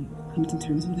hasn't come to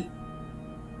terms with it.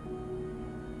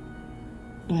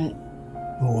 But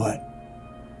What?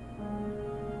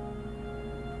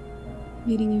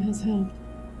 meeting you has helped.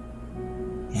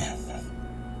 Yeah.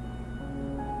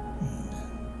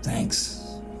 Thanks.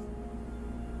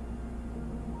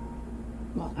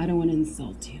 Well, I don't want to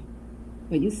insult you,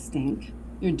 but you stink.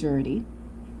 You're dirty.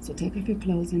 So take off your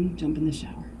clothes and jump in the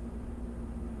shower.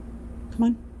 Come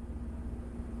on.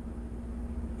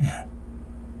 Yeah.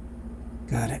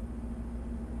 Got it.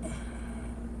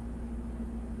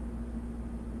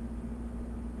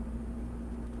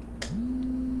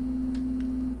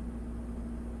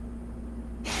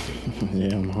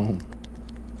 Yeah, I'm home.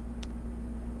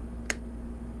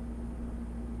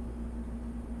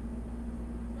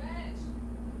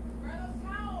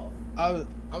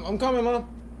 I'm coming, Mom.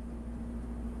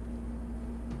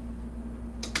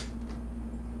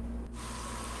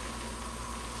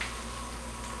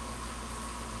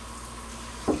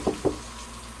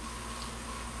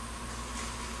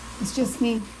 It's just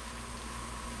me.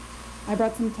 I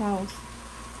brought some towels.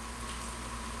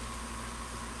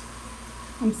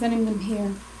 I'm sending them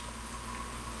here.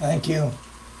 Thank you.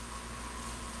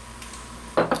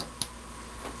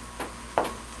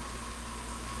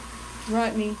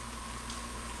 Rodney,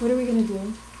 what are we gonna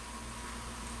do?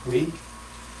 We?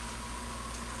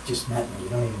 Just met me. You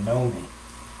don't even know me.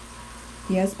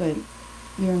 Yes, but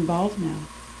you're involved now.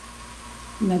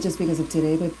 Not just because of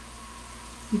today, but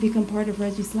you become part of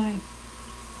Reggie's life.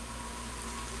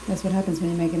 That's what happens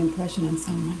when you make an impression on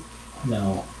someone.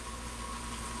 No.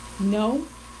 No?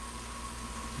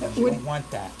 You don't want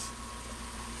that.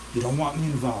 You don't want me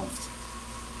involved.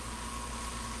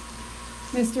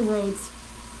 Mr. Rhodes,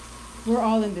 we're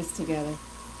all in this together,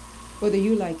 whether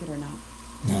you like it or not.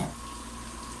 No.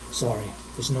 Sorry,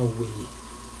 there's no we.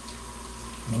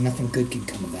 I mean, nothing good can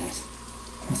come of that.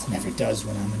 Nothing ever does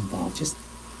when I'm involved. Just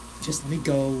let me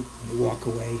go, let me walk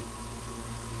away.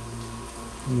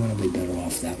 You want to be better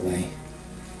off that way.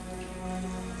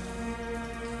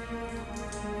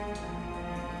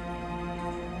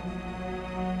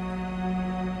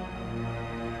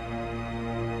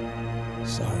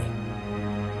 Sorry.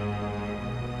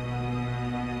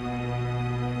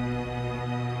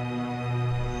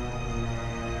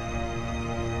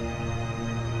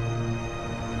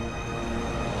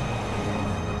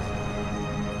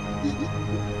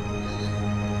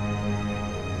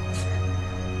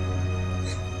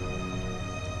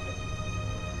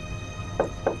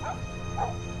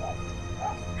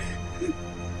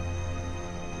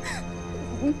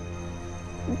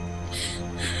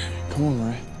 Come on,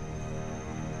 Ray.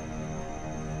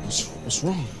 What's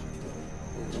wrong?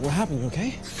 What happened, you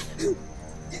okay?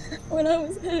 When I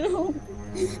was headed home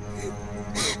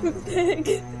with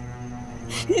Peg,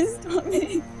 he stopped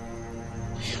me.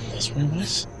 That's where it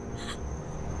was?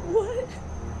 What?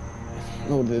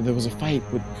 No, there was a fight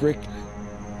with Brick.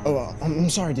 Oh, I'm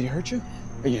sorry, did he hurt you?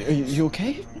 Are you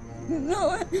okay? No,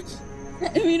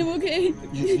 I mean, I'm okay.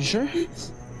 You sure? He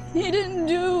didn't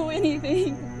do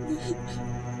anything.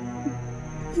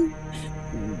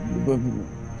 But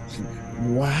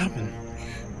what happened?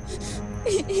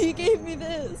 He gave me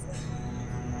this.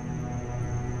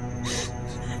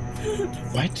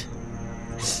 What?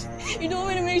 You told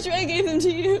me to make sure I gave them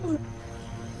to you.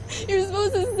 You're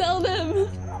supposed to sell them.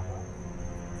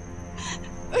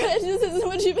 This isn't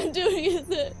what you've been doing, is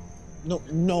it?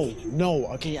 No,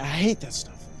 okay, I hate that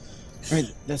stuff.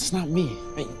 Right, that's not me.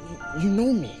 Right, you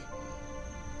know me.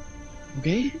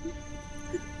 Okay?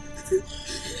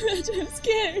 I'm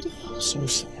scared. I'm so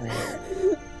sorry.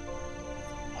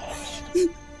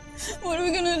 What are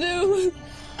we gonna do?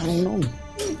 I don't know.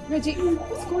 Reggie,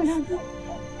 what's going on?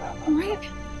 All right.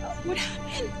 What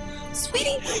happened?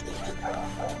 Sweetie.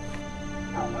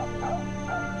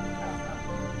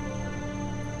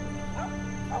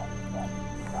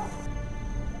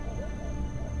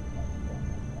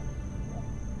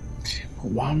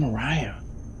 Why Mariah?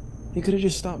 He could have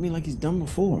just stopped me like he's done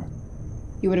before.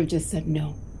 You would have just said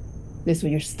no. This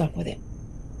way you're stuck with it.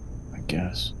 I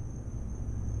guess.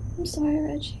 I'm sorry,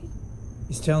 Reggie.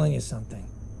 He's telling you something.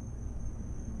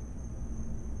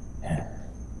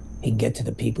 He can get to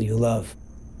the people you love.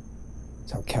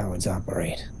 That's how cowards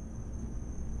operate.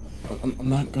 I'm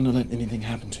not gonna let anything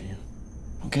happen to you.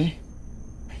 Okay?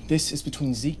 This is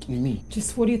between Zeke and me.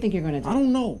 Just what do you think you're gonna do? I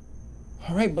don't know.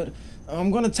 All right, but I'm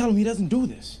gonna tell him he doesn't do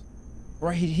this. All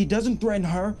right, he doesn't threaten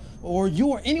her or you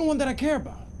or anyone that I care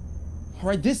about. All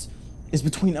right, this is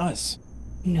between us.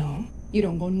 No, you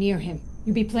don't go near him.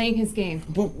 You be playing his game.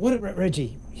 But what?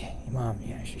 Reggie, yeah, Mom,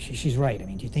 yeah, she's right. I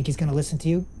mean, do you think he's gonna listen to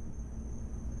you?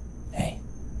 Hey,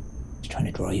 he's trying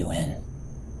to draw you in,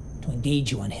 to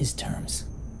engage you on his terms.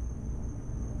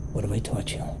 What have I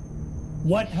taught you?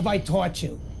 What have I taught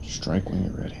you? Strike when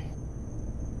you're ready.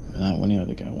 Not when the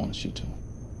other guy wants you to.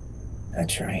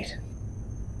 That's right.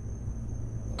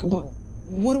 But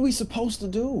what are we supposed to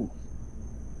do?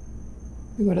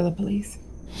 We go to the police.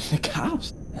 The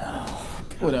cops? No.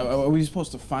 What, are we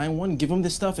supposed to find one, give them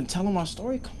this stuff, and tell them our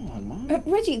story? Come on, Mom.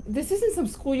 Reggie, this isn't some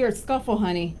schoolyard scuffle,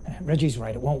 honey. Reggie's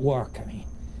right. It won't work. I mean,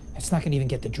 it's not gonna even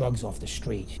get the drugs off the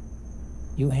street.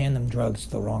 You hand them drugs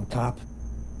to the wrong cop,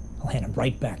 I'll hand them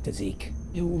right back to Zeke.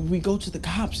 Yeah, we go to the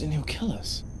cops and he'll kill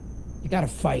us. You gotta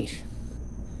fight.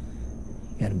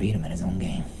 You gotta beat him in his own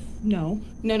game. No.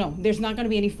 There's not going to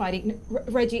be any fighting.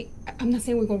 Reggie, I'm not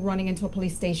saying we go running into a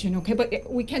police station, okay? But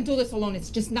we can't do this alone. It's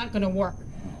just not going to work,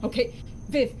 okay?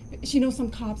 Viv, she knows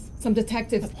some cops, some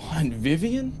detectives. And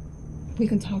Vivian? We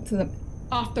can talk to them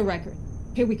off the record,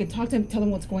 okay? We can talk to them, tell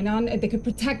them what's going on. They could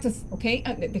protect us, okay?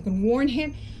 They can warn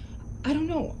him. I don't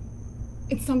know.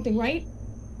 It's something, right?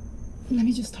 Let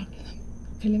me just talk to them,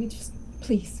 okay? Let me just,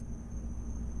 please.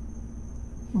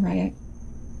 Mariah.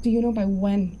 Do you know by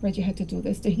when Reggie had to do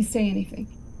this? Did he say anything?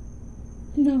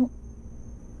 No.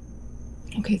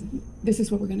 Okay, this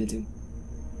is what we're gonna do.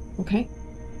 Okay?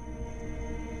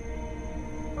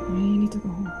 You need to go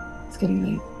home. It's getting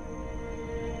late.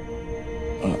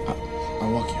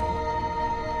 I'll walk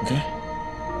you. Okay?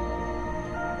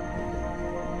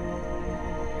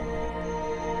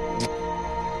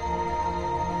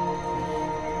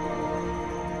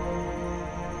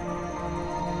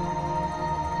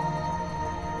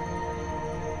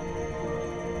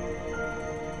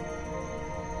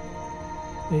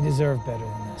 They deserve better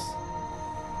than this.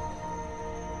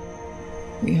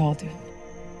 We all do.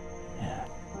 Yeah.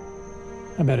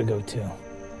 I better go too.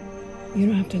 You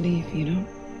don't have to leave, you know?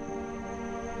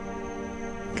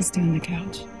 You can stay on the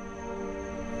couch.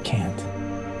 Can't.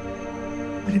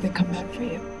 What if they come back for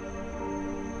you?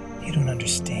 You don't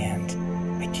understand.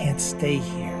 I can't stay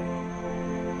here.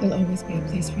 There'll always be a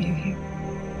place for you here.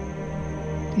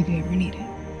 If you ever need it.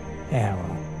 Yeah,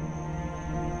 well.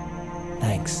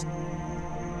 Thanks.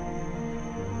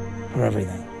 For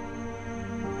everything.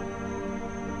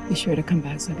 Be sure to come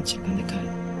back so I can check on the cut.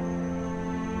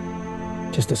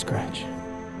 Just a scratch.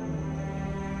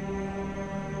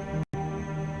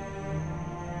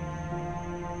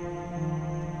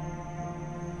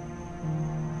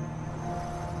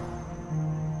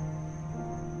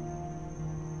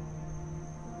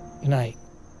 Good night.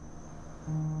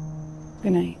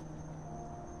 Good night.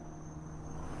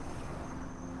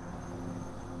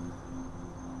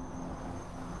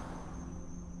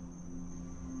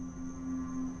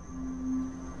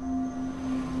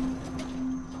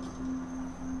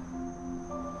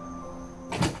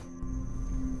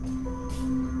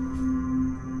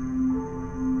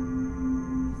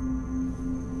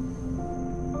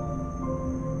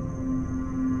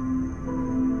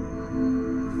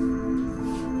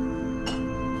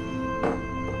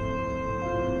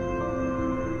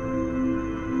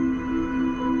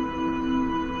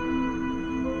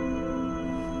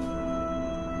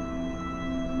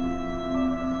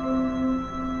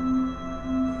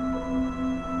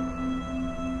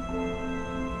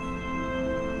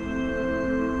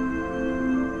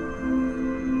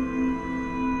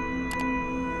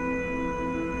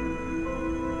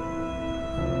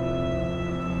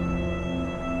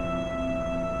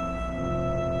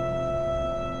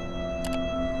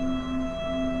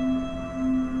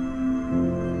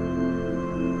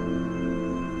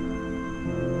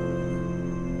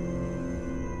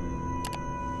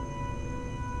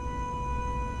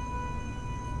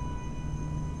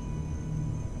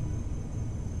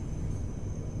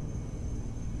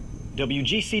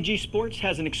 WGCG Sports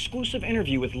has an exclusive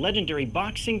interview with legendary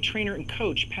boxing trainer and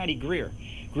coach Patty Greer.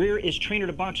 Greer is trainer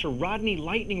to boxer Rodney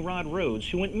Lightning Rod Rhodes,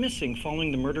 who went missing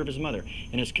following the murder of his mother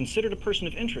and is considered a person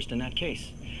of interest in that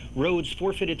case. Rhodes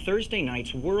forfeited Thursday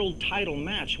night's world title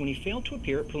match when he failed to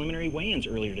appear at preliminary weigh-ins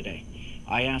earlier today.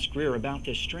 I asked Greer about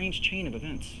this strange chain of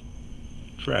events.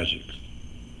 Tragic.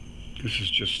 This is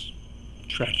just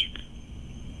tragic.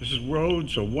 Mrs.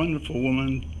 Rhodes, a wonderful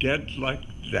woman, dead like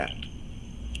that.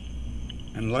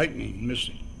 And Lightning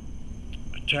missing.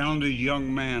 A talented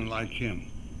young man like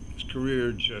him. His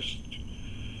career just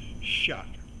shot.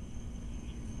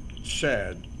 It's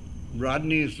sad.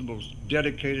 Rodney is the most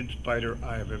dedicated fighter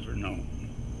I have ever known.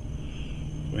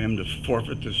 For him to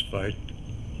forfeit this fight,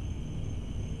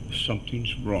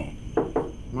 something's wrong.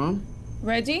 Mom?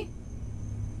 Reggie?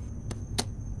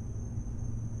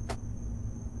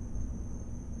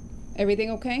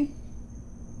 Everything okay?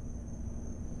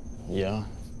 Yeah.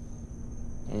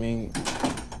 I mean,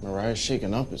 Mariah's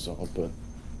shaken up is all, but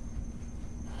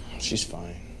she's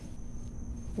fine.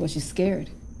 Was she scared?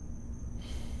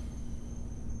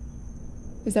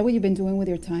 Is that what you've been doing with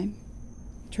your time?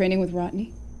 Training with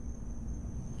Rodney?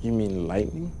 You mean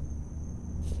Lightning?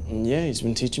 Yeah, he's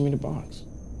been teaching me to box.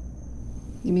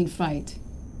 You mean fight?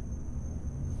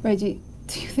 Reggie,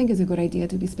 do you think it's a good idea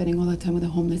to be spending all that time with a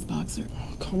homeless boxer?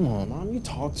 Oh, come on, Mom. You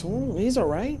talked to him. He's all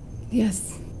right.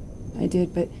 Yes, I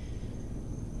did, but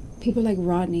people like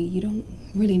Rodney, you don't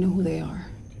really know who they are.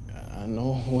 I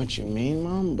know what you mean,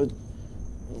 Mom, but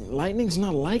Lightning's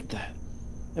not like that.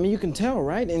 I mean, you can tell,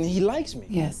 right? And he likes me.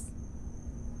 Yes.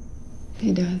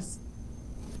 He does.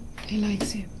 He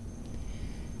likes you.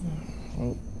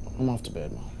 Well, I'm off to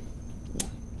bed, Mom.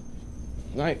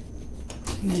 Night.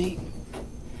 Night.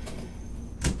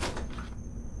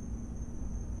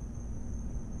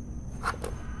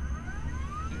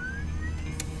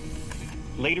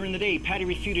 Later in the day, Patty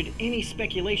refuted any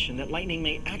speculation that Lightning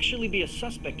may actually be a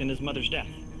suspect in his mother's death.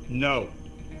 No,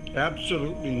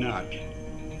 absolutely not.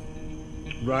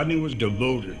 Rodney was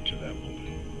devoted to that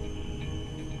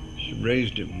woman. She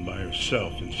raised him by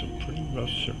herself in some pretty rough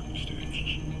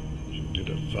circumstances. She did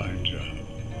a fine job.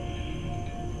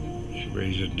 She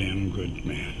raised a damn good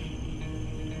man.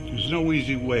 There's no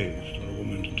easy way for a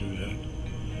woman to do that.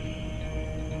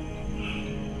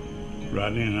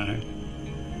 Rodney and I,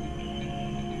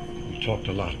 we talked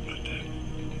a lot about that.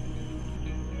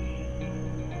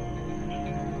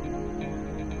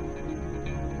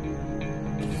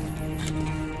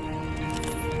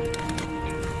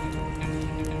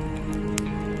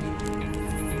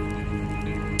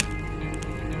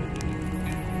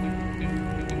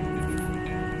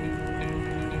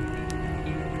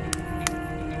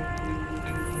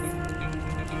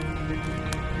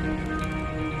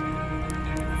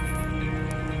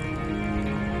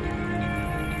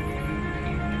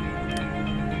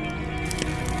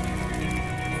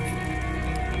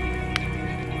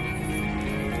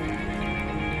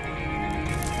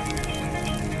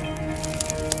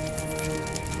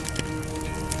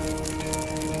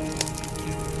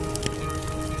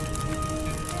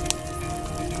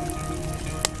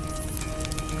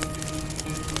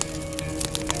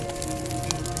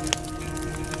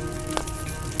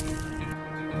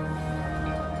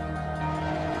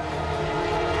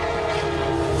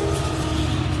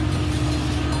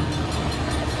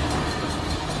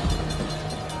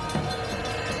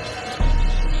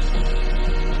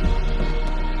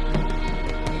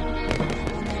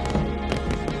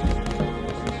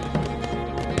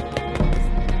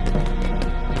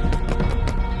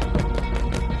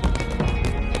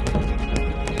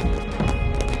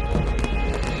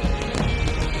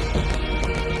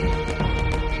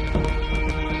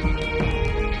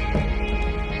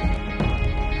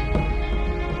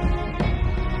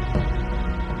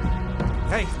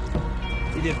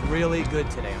 really good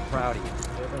today. I'm proud of you.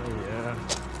 Yeah.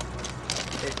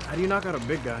 Hey, how do you knock out a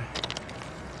big guy?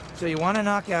 So you want to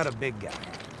knock out a big guy?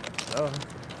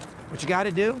 What you got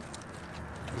to do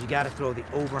is you got to throw the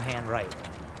overhand right.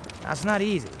 That's not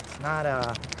easy. It's not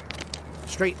a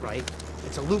straight right.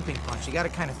 It's a looping punch. You got to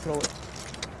kind of throw it.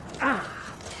 Ah!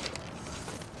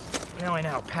 Now I know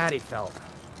how Patty felt.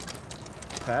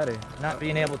 Patty? Not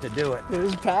being able to do it.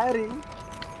 Who's Patty?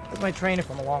 That's my trainer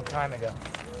from a long time ago.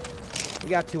 He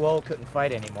got too old, couldn't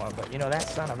fight anymore, but you know, that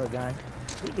son of a gun,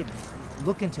 he could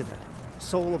look into the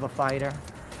soul of a fighter,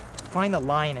 find the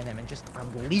lion in him, and just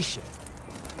unleash it.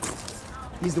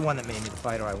 He's the one that made me the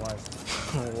fighter I was.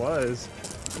 Was?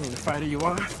 I mean, the fighter you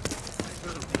are?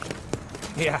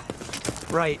 Yeah,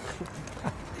 right.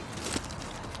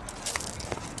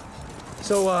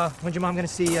 So, when's your mom gonna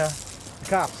see the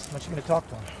cops? When you gonna talk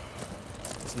to them?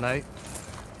 Tonight.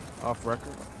 Off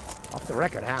record. Off the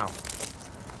record, how?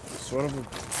 Sort of a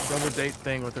double date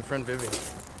thing with her friend Vivian.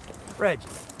 Reggie,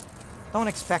 don't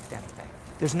expect anything.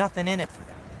 There's nothing in it for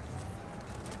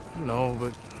them. No,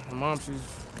 but my mom, she's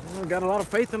got a lot of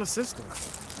faith in the system.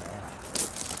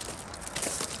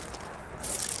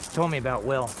 Told me about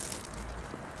Will.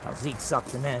 How Zeke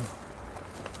sucked him in.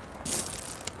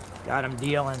 Got him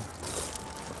dealing.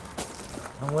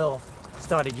 And Will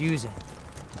started using.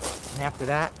 And after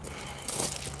that,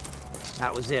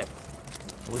 that was it.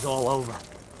 It was all over.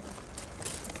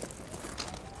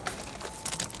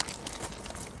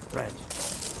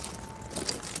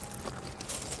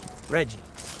 Reggie.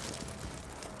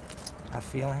 That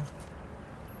feeling?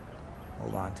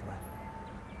 Hold on to it.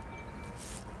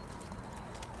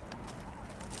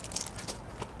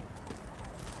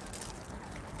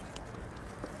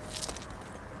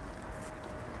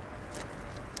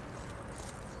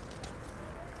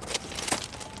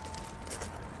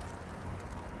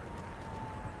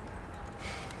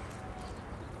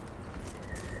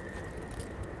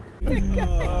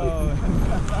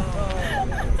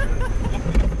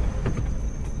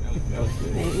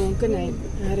 Well, good night.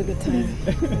 I had a good time.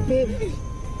 Babe.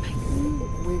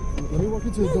 Wait, let me walk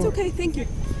you to the door. It's okay, thank you.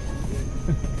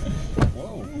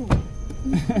 Whoa.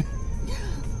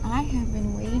 I have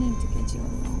been waiting to get you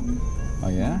alone. Oh,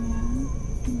 yeah?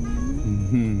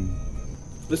 Mm-hmm.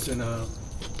 Listen,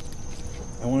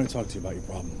 I want to talk to you about your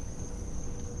problem.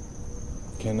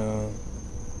 Can,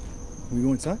 we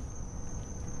go inside?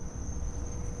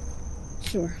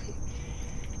 Sure.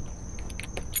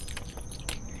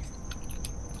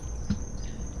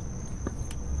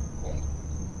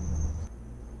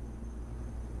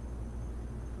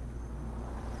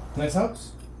 Nice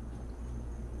house.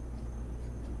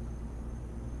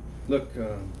 Look,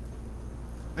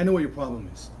 I know what your problem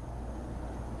is.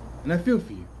 And I feel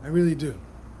for you. I really do.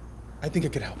 I think I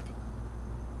could help.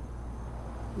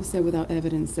 You said without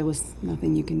evidence there was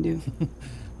nothing you can do.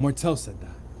 Martel said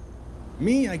that.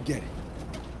 Me, I get it.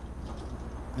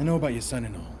 I know about your son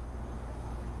and all.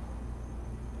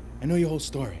 I know your whole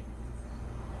story.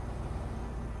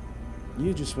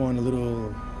 You just want a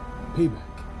little payback.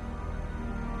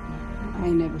 I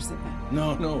never said that.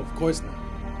 No, of course not.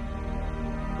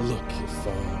 But look,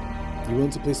 if you're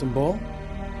willing to play some ball,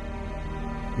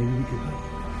 maybe we could help.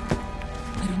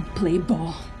 I don't play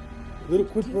ball. A little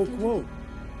quid pro quo.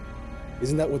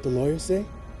 Isn't that what the lawyers say?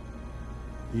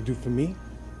 You do for me,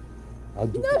 I'll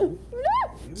do for you. No!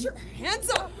 Get your hands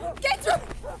up! Get your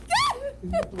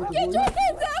hands up!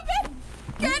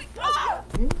 Get off!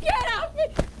 Get off me!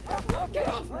 Get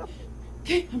off me!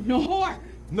 Okay, I'm no whore.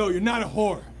 No, you're not a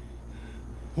whore.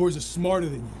 Whores are smarter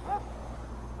than you.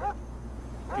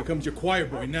 Here comes your choir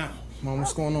boy now. Mom,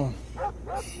 what's going on?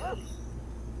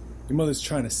 Your mother's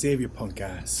trying to save your punk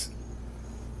ass.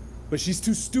 But she's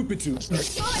too stupid to.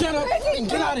 Shut up and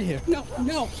get out of here. No.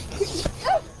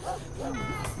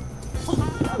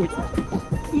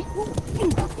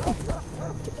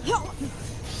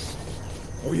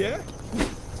 Oh, yeah?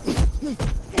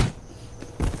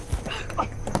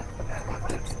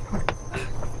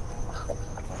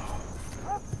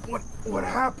 What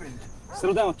happened?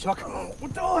 Settle down, Chuck.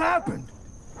 What the hell happened?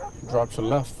 Dropped your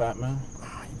left, fat man.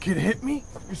 You kid hit me?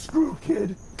 You're screwed,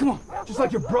 kid. Come on, just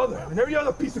like your brother and every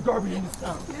other piece of garbage in this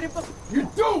town. You're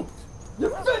doomed!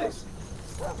 You're finished!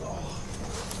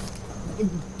 If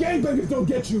gangbangers don't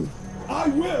get you, I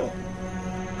will!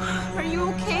 Are you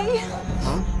okay?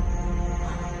 Huh?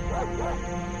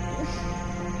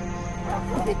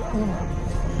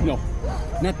 No,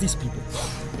 not these people.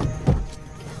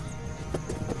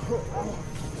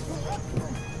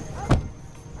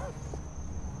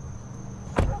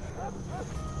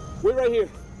 Wait right here.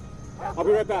 I'll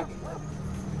be right back.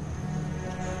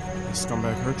 This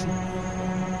scumbag hurt you?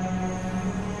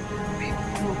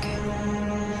 I'm okay.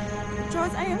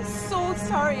 Jones, I am so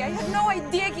sorry. I had no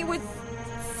idea he was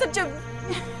such a...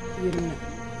 You don't know.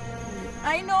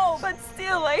 I know, but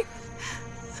still, like...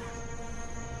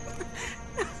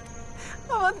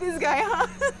 How about this guy, huh?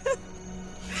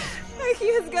 Like,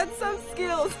 he has got some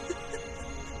skills.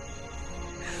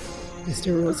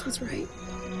 Mr. Rhodes was right.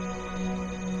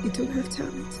 You do have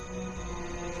talent.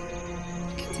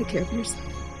 You can take care of yourself.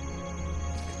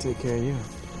 Take care of you.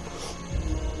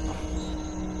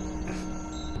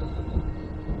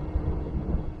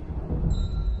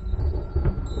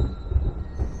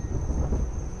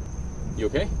 You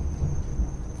okay?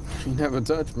 You never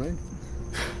touch me.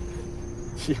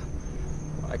 Yeah,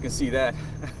 I can see that.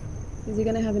 Is he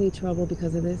gonna have any trouble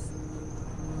because of this?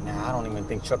 Nah, I don't even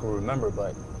think Chuck will remember,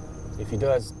 but if he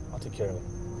does, I'll take care of it.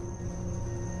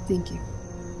 Thank you.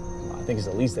 I think it's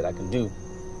the least that I can do,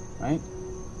 right?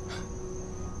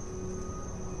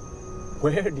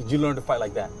 Where did you learn to fight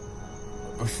like that?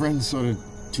 A friend sort of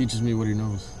teaches me what he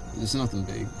knows. It's nothing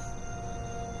big.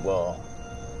 Well,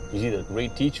 he's either a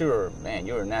great teacher or, man,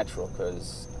 you're a natural,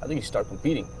 because I think you should start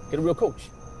competing. Get a real coach.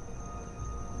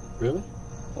 Really?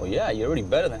 Well, yeah, you're already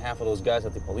better than half of those guys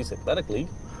at the Police Athletic League.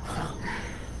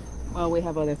 Well, we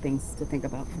have other things to think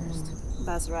about first.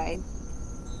 That's right.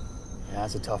 Yeah,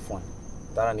 that's a tough one.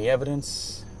 Without any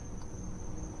evidence...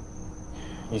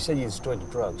 You said you destroyed the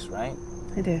drugs, right?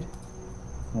 I did.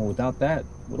 Well, without that,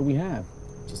 what do we have?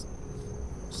 Just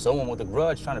someone with a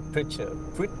grudge trying to pitch a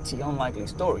pretty unlikely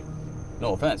story.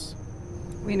 No offense.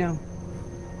 We know.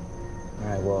 All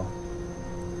right, well,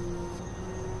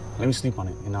 let me sleep on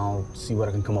it, and I'll see what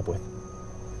I can come up with.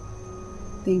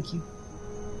 Thank you.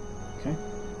 Okay.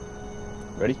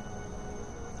 Ready?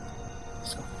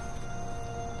 Let's go.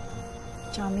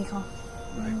 Ciao, amigo.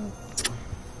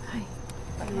 Hi.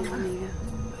 Hi, amiga.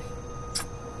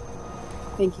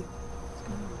 Thank you.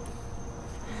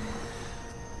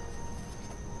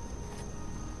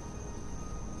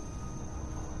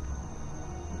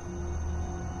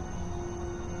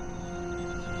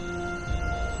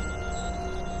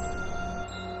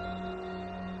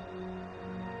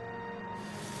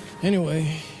 Anyway,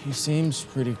 he seems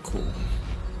pretty cool.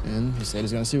 And he said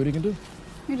he's gonna see what he can do.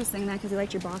 You're just saying that because he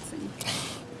liked your boxing.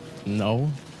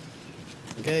 No.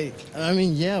 Okay, I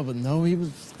mean, yeah, but no, he was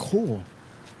cool.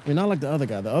 I mean, not like the other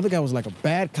guy. The other guy was like a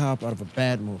bad cop out of a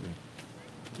bad movie.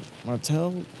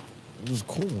 Martel was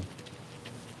cool.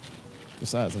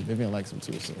 Besides, Vivian likes him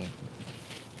too, so.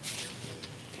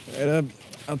 All right,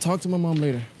 I'll talk to my mom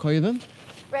later. Call you then?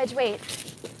 Reg, wait.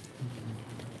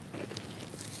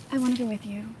 I want to go with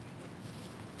you.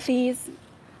 Please.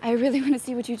 I really want to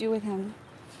see what you do with him.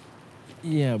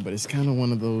 Yeah, but it's kind of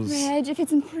one of those... Reg, if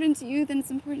it's important to you, then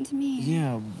it's important to me.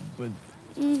 Yeah, but...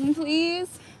 Please.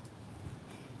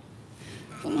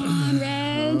 Come on,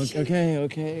 Reg.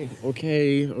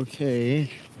 Okay.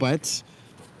 But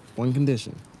one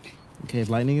condition. Okay, if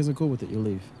Lightning isn't cool with it, you'll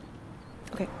leave.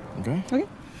 Okay. Okay? Okay.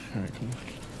 All right, come on.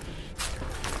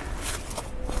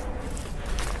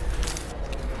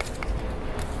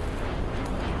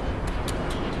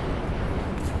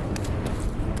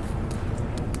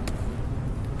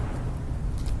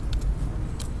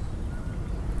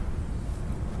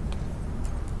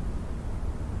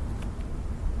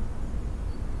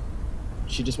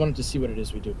 She just wanted to see what it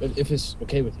is we do, if it's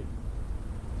okay with you.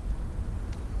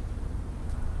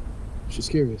 She's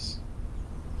curious,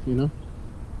 you know?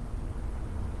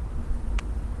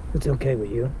 It's okay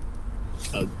with you?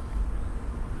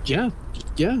 Yeah.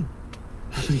 Yeah.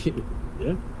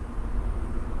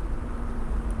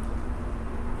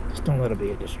 Just don't let it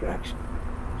be a distraction.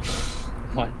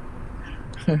 What?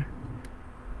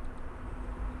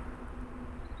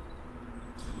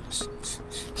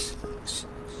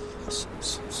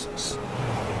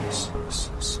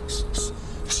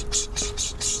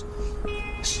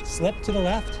 Slip to the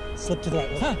left, slip to the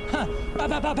right. Ha, ha, ba,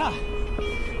 ba, ba, ba.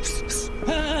 Ha, ha,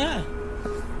 ha.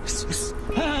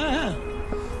 Ha, ha, ha.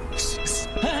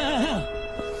 Ha, ha.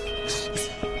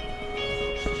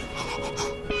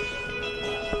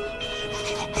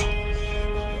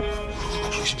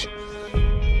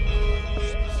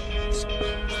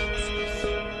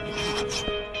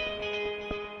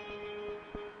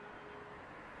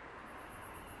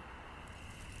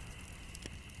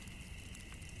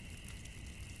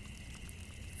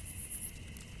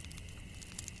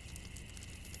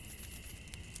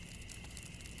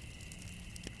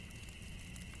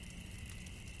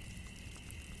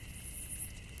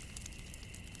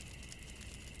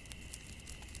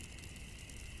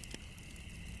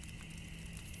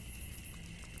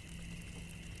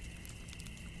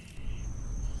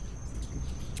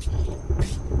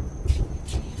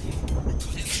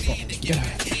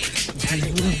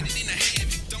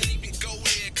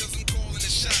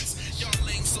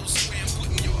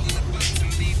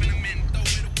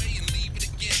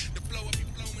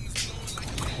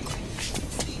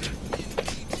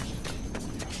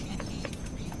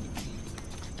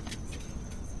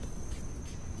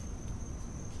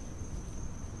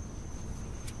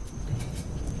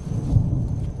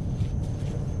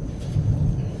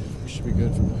 should be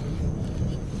good for now.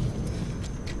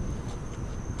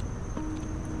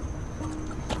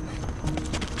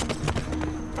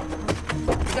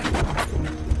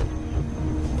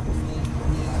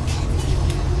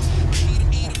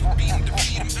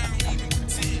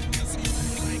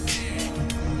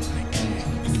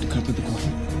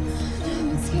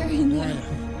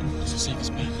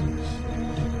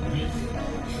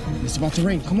 It's about to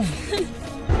rain. Come on.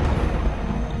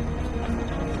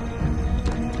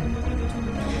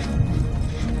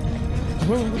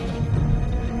 Yo.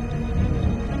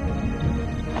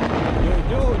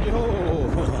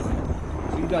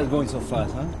 So you guys going so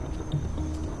fast, huh?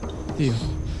 Theo,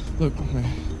 look, man.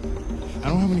 I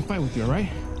don't have any fight with you, all right?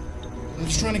 I'm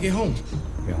just trying to get home.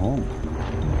 Get home?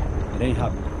 It ain't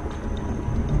happening.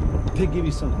 They give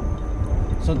you something.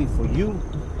 Something for you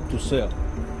to sell.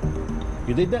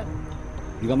 You did that?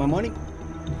 You got my money?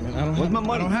 Man, I don't Where's have my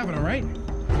money? I don't have it, all right?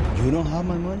 You don't have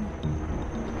my money?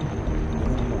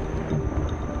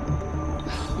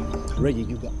 Reggie,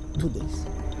 you got 2 days.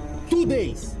 2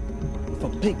 days! If a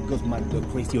pig goes mad, go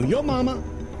crazy, or your mama,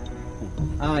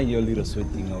 your little sweet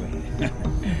thing over here.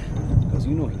 Because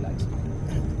you know he likes it.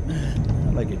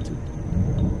 I like it too.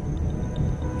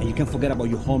 And you can't forget about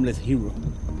your homeless hero.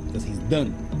 Because he's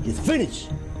done. He's finished.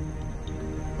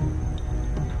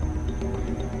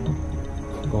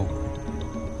 Go.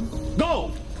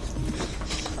 Go!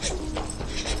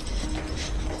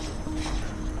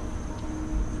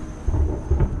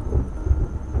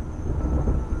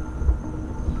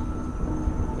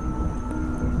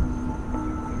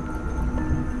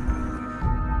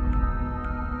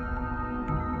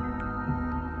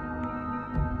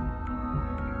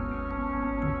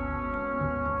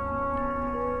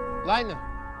 Lightning!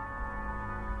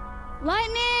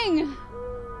 Lightning!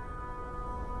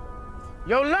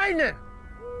 Yo, Lightning!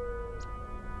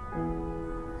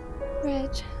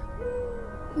 Reg,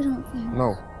 we don't think.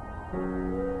 No.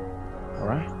 All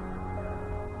right?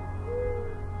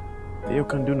 Theo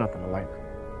couldn't do nothing to Lightning.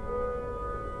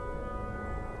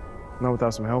 Not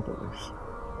without some help, at least.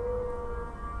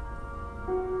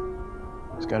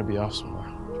 He's got to be off somewhere.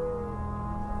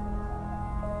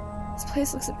 This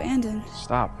place looks abandoned.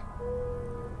 Stop.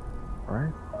 All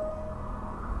right?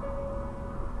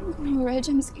 No, Reg,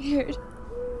 I'm scared.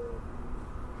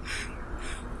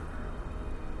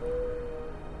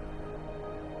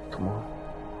 Come on.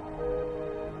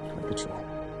 I'll get you.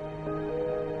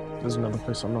 There's another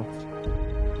place I know.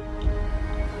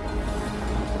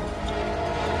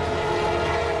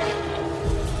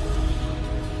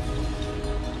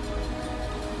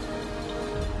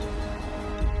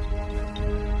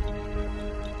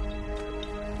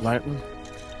 Lightning?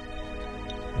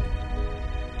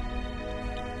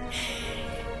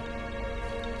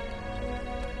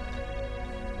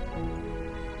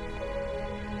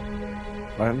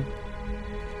 Lightning?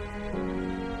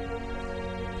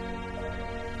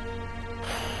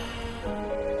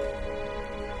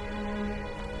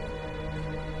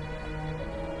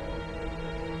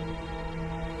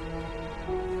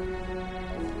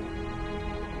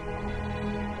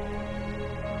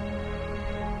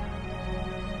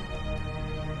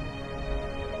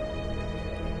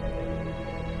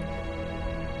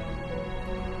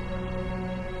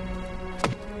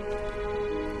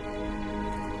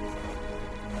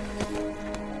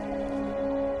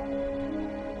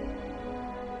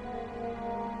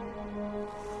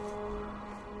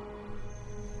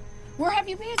 Where have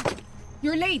you been?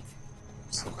 You're late.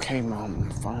 It's okay, Mom. I'm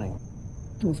fine.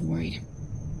 I was worried.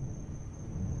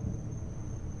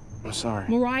 I'm sorry.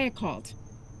 Mariah called.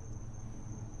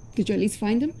 Did you at least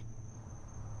find him?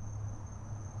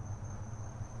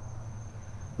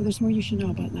 Well, there's more you should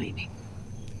know about Lightning.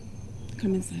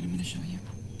 Come inside, I'm gonna show you.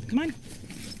 Come on.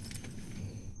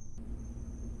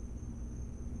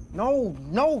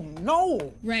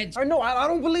 No! Reg. No, I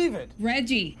don't believe it.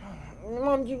 Reggie.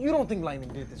 Mom, you don't think Lightning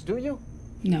did this, do you?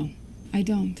 No, I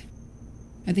don't.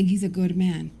 I think he's a good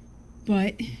man.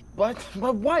 But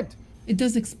what? It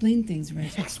does explain things,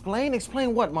 Reg.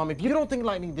 Explain what, Mom? If you don't think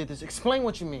Lightning did this, explain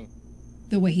what you mean.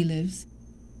 The way he lives.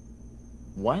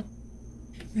 What?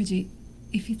 Reggie,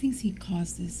 if he thinks he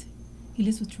caused this, he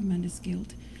lives with tremendous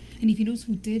guilt. And if he knows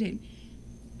who did it,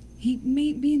 he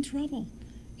may be in trouble.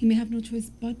 He may have no choice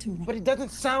but to run. But it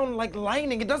doesn't sound like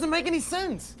Lightning. It doesn't make any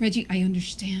sense. Reggie, I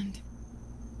understand.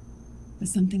 But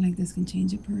something like this can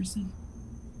change a person.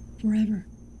 Forever.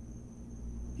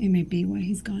 It may be why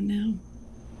he's gone now.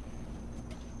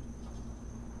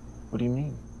 What do you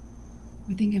mean?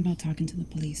 We're thinking about talking to the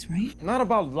police, right? Not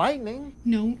about Lightning.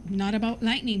 No, not about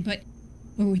Lightning, but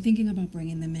we're thinking about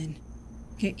bringing them in.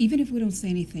 Okay, even if we don't say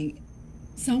anything,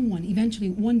 someone eventually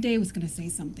one day was gonna say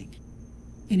something.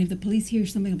 And if the police hear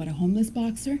something about a homeless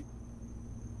boxer,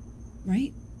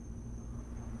 right?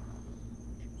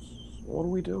 What do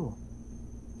we do?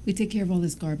 We take care of all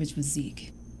this garbage with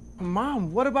Zeke.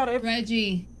 Mom, what about if...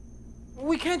 Reggie.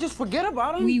 We can't just forget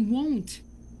about him. We won't.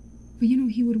 But you know,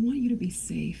 he would want you to be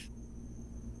safe.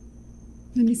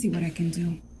 Let me see what I can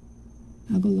do.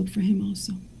 I'll go look for him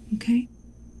also, okay?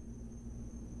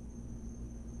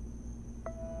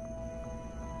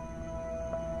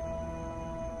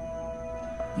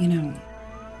 You know,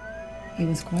 he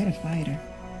was quite a fighter.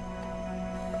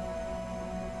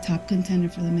 Top contender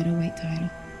for the middleweight title.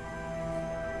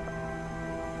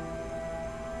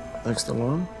 Next to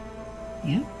Lon?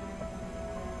 Yep.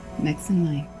 Next in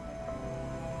line.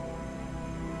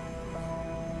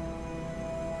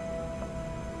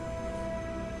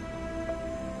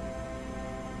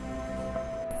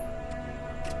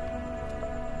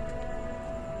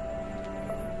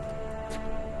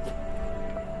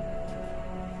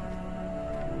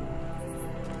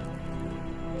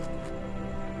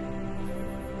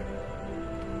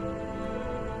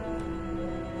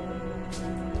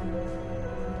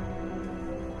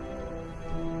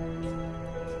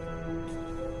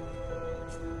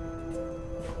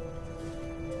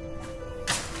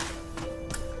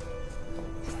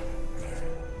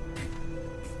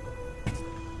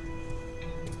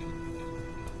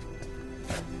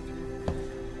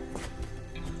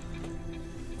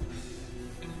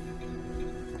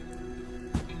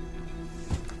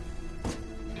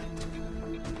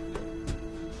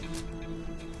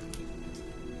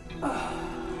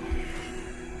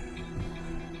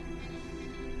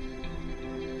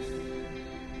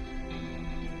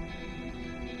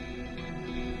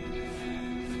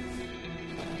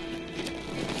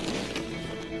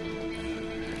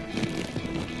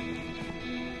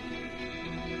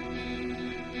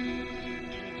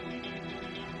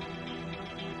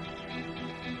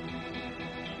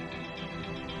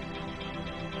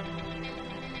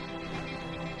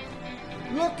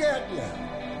 Look at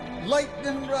you.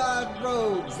 Lightning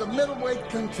Rhodes, the middleweight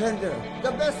contender.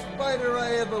 The best fighter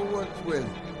I ever worked with.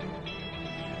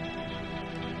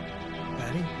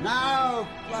 Patty? Now,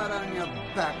 flat on your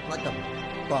back like a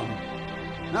bum.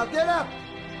 Now get up.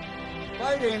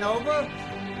 Fight ain't over.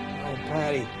 Oh,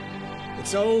 Patty.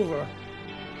 It's over.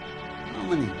 How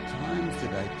many times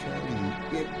did I tell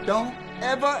you it don't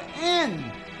ever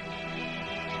end?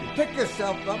 You pick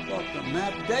yourself up off the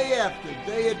mat day after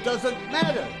day, it doesn't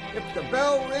matter. If the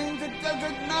bell rings, it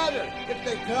doesn't matter. If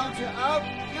they count you out,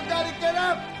 you gotta get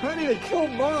up. Ready to kill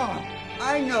Mom.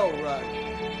 I know, Rod.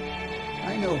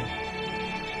 I know.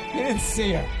 You didn't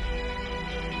see her.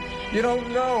 You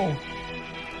don't know.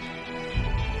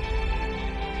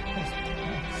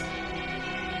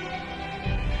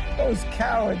 Those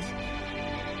cowards.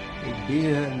 They beat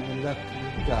her and they left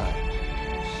her to die.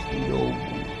 Sweet old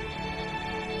woman.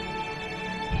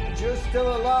 But you're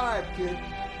still alive, kid.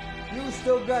 You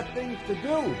still got things to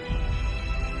do.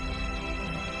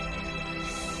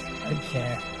 I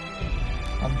can't.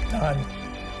 I'm done.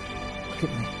 Look at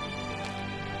me.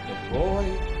 The boy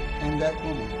and that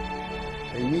woman.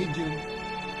 They need you,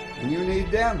 and you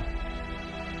need them.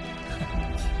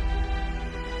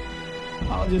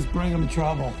 I'll just bring him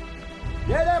trouble.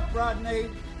 Get up, Rodney.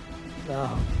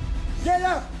 No. Get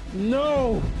up.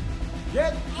 No.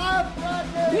 Get up,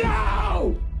 Rodney.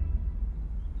 No!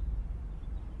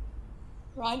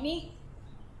 Rodney?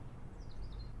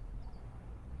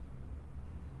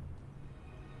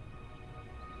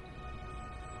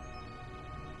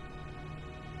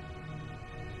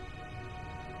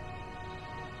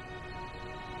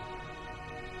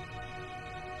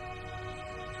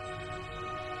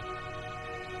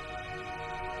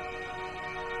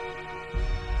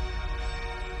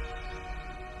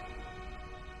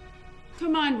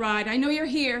 Come on, Rod. I know you're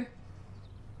here.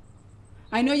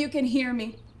 I know you can hear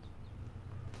me.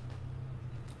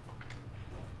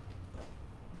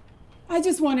 I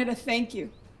just wanted to thank you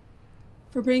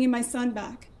for bringing my son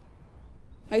back.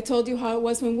 I told you how it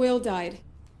was when Will died.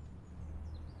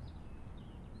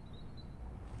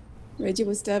 Reggie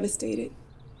was devastated.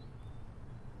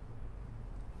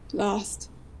 Lost.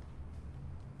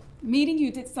 Meeting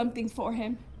you did something for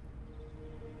him.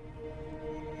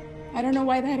 I don't know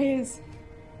why that is.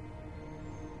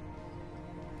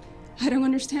 I don't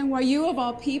understand why you, of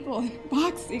all people,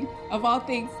 boxing, of all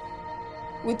things,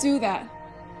 would do that.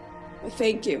 But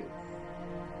thank you.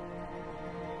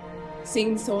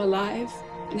 Seemed so alive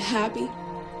and happy.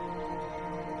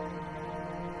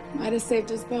 Might have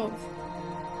saved us both.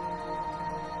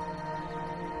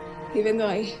 Even though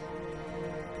I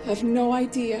have no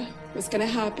idea what's gonna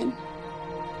happen.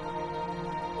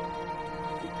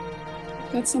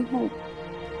 Got some hope.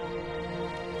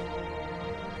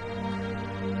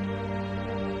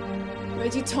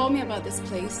 Reggie told me about this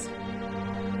place.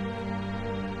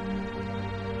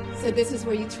 Said this is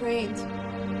where you trained.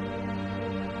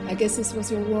 I guess this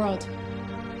was your world,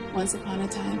 once upon a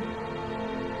time.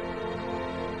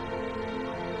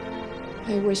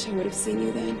 I wish I would have seen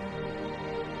you then.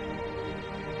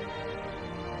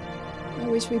 I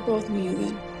wish we both knew you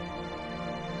then.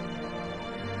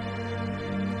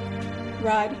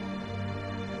 Rod,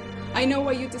 I know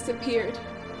why you disappeared.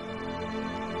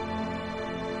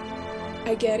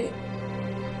 I get it.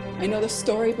 I know the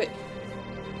story, but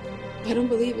I don't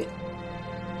believe it.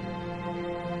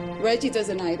 Reggie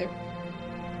doesn't either.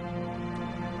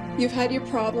 You've had your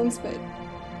problems, but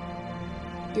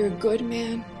you're a good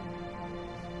man.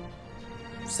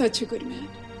 Such a good man.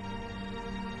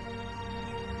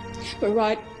 But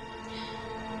Rod,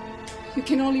 you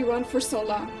can only run for so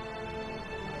long.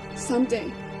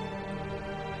 Someday,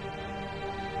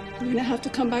 you're gonna have to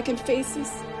come back and face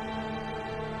us.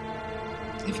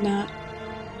 If not,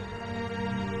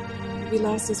 you'll be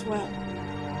lost as well.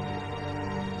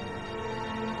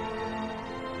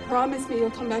 Promise me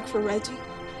you'll come back for Reggie.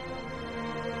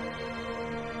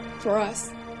 For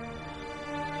us.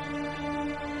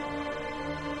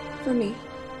 For me.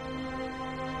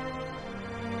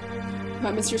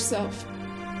 Promise yourself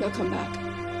you'll come back.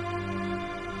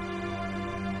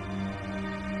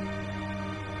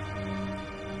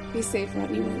 Be safe,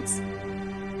 Lightning Rhodes.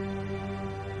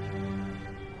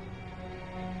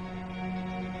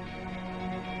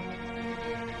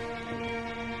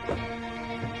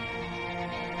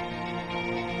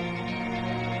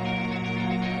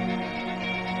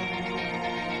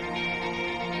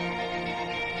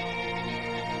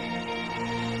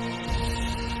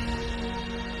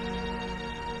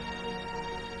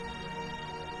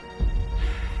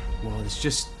 Well, it's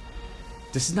just,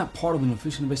 this is not part of an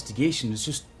official investigation. There's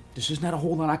just not a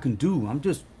whole lot I can do. I'm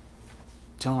just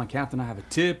telling my captain I have a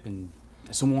tip and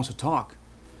that someone wants to talk.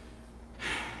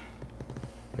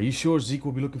 Are you sure Zeke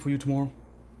will be looking for you tomorrow?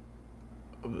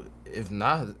 If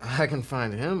not, I can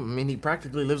find him. I mean, he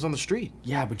practically lives on the street.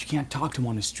 Yeah, but you can't talk to him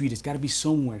on the street. It's got to be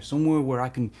somewhere where I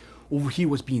can overhear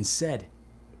what's being said.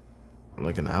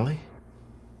 Like an alley?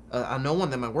 I know one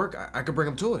that might work. I could bring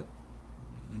him to it.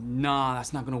 Nah,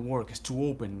 that's not gonna work. It's too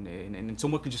open, and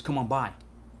someone could just come on by.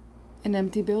 An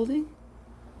empty building?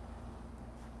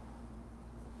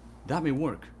 That may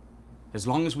work. As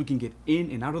long as we can get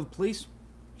in and out of the place,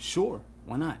 sure,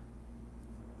 why not?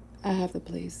 I have the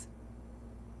place.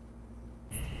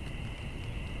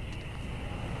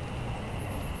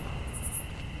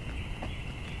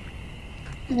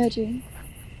 Reggie,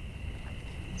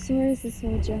 so where is this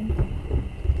old junk?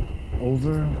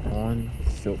 Over on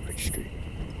Philbrick Street.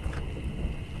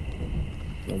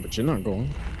 No, but you're not going.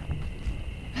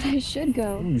 But I should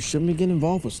go. You shouldn't be getting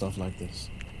involved with stuff like this.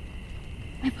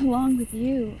 I belong with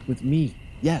you. With me,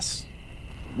 yes.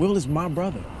 Will is my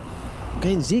brother.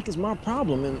 Okay, and Zeke is my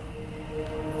problem, and...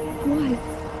 What?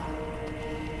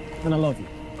 And I love you.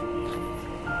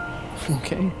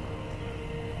 Okay?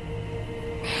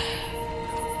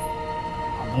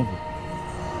 I love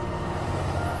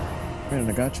you. Man,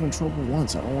 I got you in trouble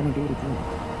once. I don't want to do it again.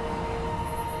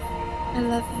 I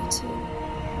love you too.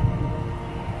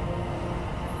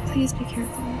 Please be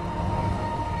careful.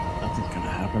 Nothing's gonna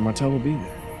happen. Martell will be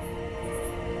there.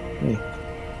 Hey,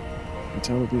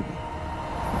 Martell will be there.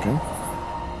 Okay?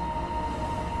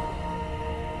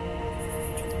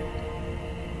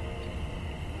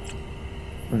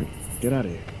 All right, get out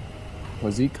of here.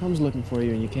 Well, Zeke comes looking for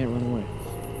you and you can't run away.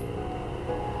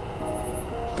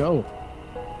 Go.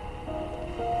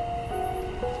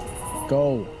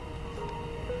 Go.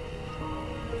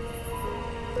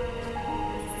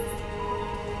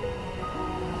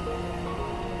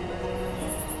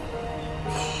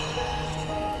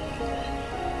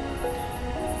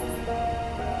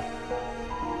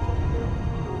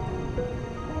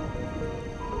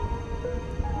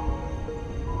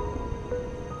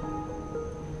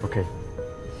 Okay,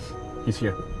 he's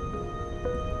here.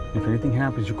 If anything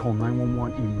happens, you call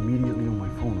 911 immediately on my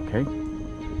phone, okay?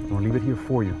 I'll leave it here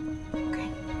for you. Okay.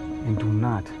 And do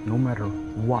not, no matter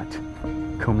what,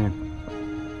 come in.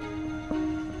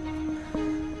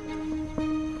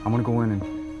 I'm gonna go in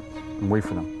and wait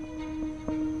for them.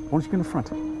 Why don't you get in the front?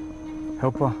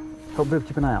 Help Viv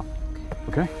keep an eye out,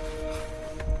 okay?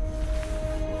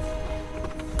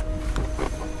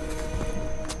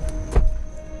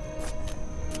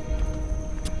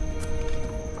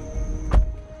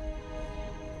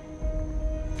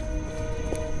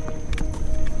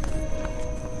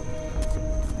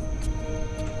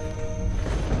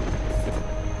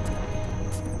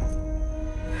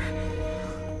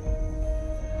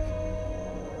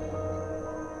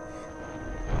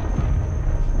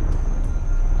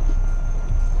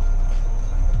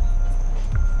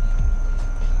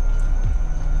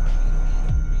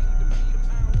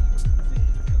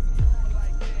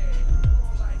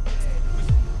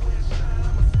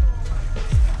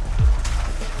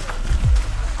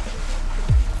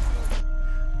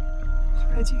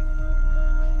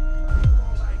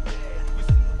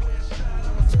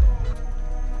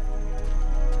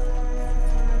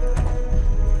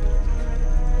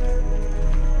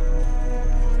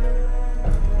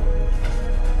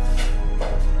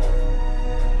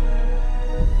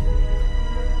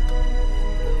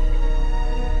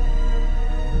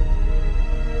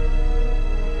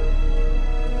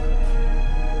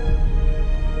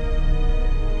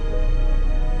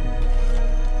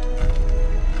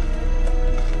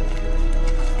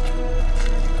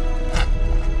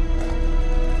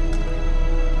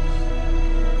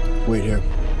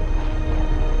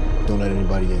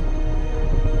 body in.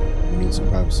 We need some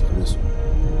privacy for this one.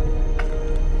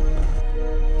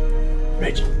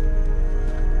 Reggie!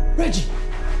 Reggie!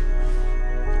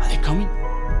 Are they coming?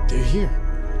 They're here.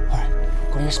 All right,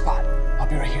 go to your spot. I'll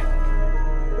be right here.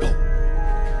 Go.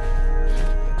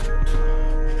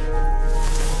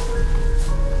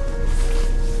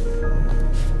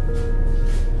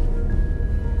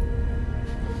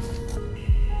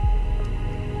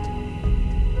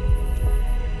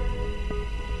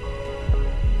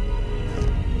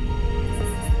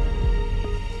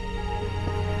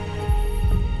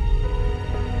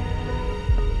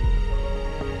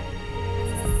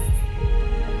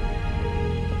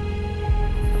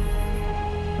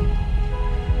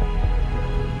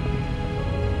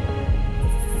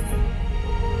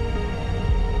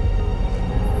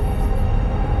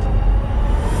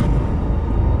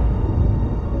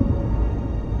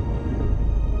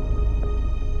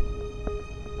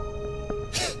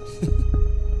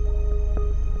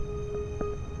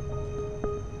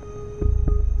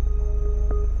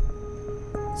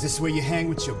 Is this where you hang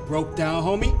with your broke down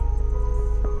homie?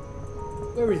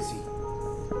 Where is he?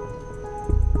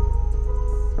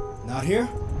 Not here?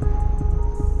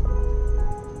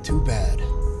 Too bad.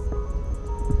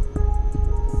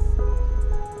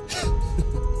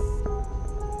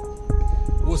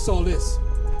 What's all this?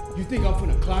 You think I'm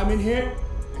gonna climb in here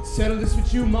and settle this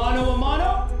with you mano a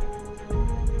mano?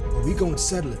 Well, we gonna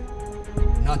settle it.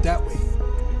 Not that way.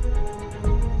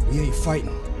 We ain't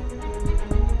fighting.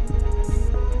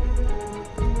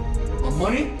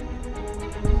 Money?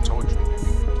 Told you.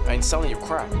 I ain't selling you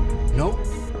crap. No?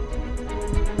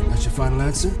 That's your final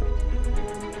answer?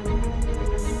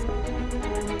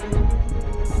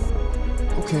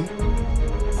 Okay.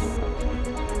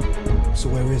 So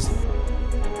where is it?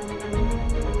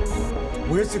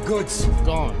 Where's the goods?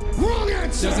 Gone. Wrong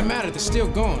answer! Doesn't matter, they're still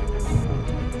gone.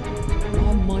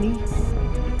 My money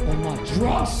or my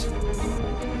drugs?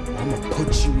 I'm gonna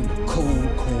put you in the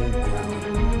cold, cold ground.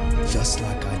 Just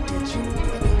like I did your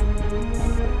brother.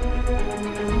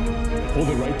 Hold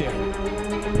it right there.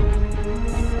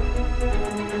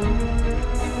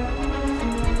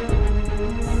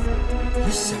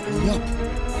 You set me up.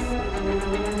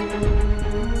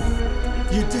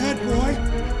 You dead, boy?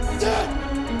 Dead!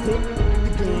 Put the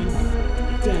gun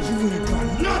down. You ain't got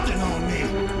nothing on me!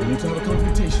 We need to have a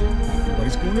confrontation.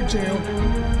 Nobody's going to jail.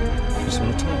 Just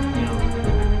want to talk now.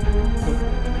 Put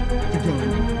the gun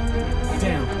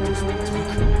down. Just want to talk.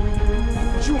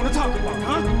 What you want to talk about,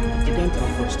 huh? Put your gun down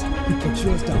first. You put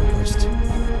yours down first.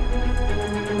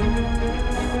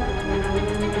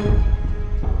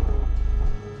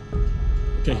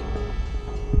 Okay.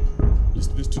 Let's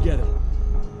do this together.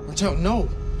 Martel, no.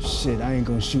 Shit, I ain't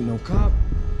gonna shoot no cop.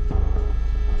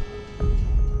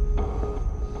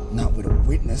 Not with a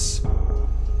witness.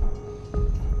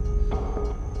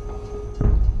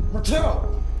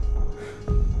 Martel!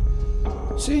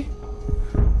 See?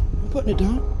 I'm putting it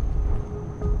down.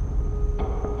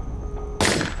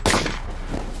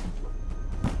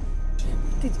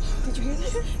 Did you hear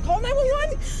that? Call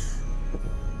 911!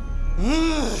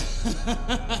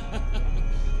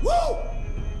 Woo!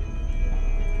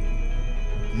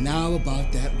 Now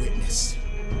about that witness.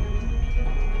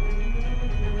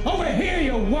 Over here,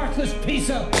 you worthless piece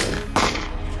of...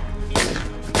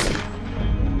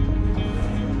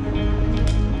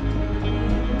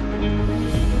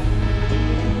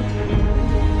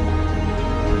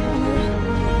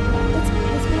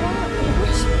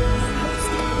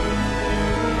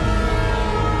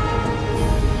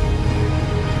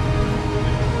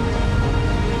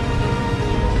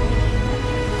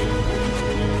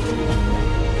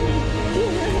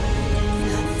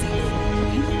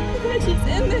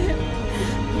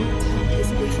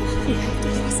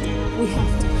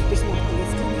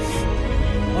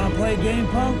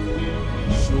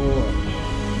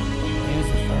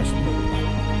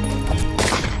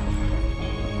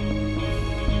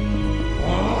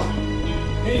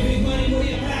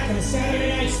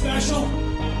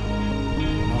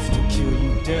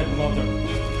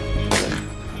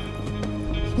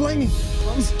 Lightning!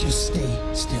 Just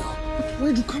stay still.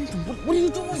 Where'd you come from? What are you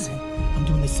doing? Listen, I'm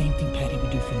doing the same thing Patty would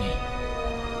do for me.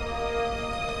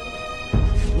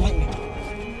 Lightning!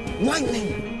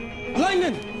 Lightning!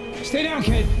 Lightning! Stay down,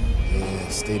 kid. Yeah,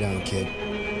 stay down, kid.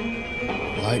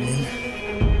 Lightning,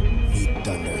 meet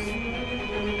thunder.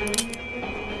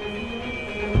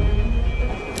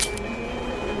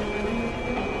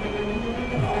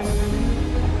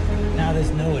 Now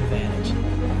there's no advantage.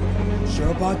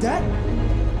 Sure about that?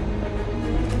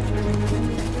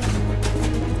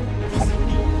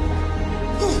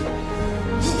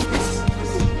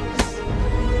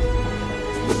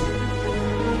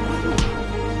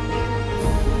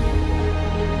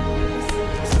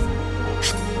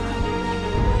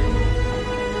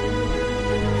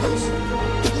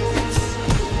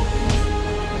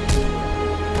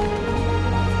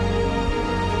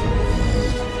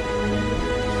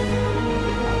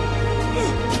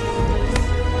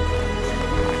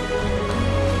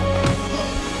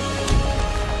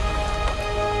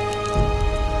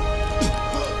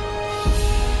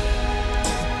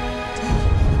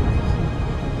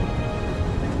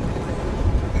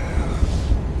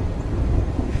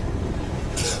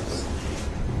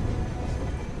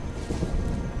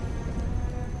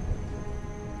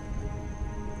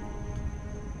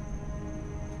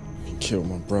 killed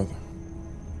my brother.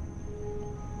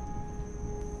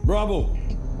 Bravo!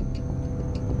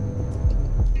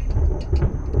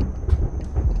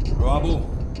 Bravo!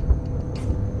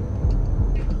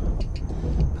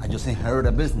 I just inherited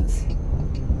a business.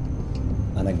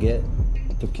 And I get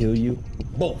to kill you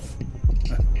both.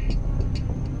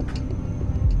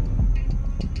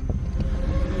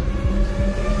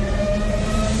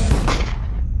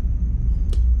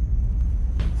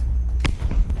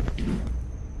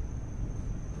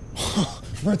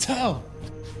 Martel!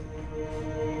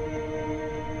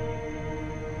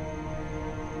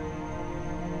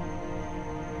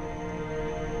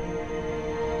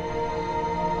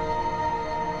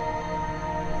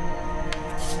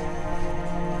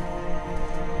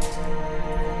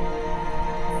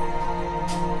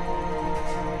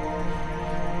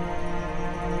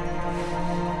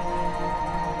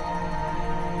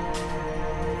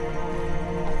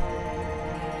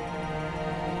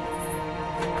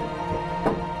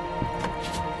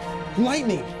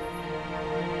 Lightning!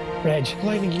 Reg.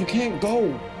 Lightning, you can't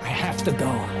go. I have to go.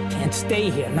 I can't stay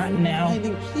here. Not now.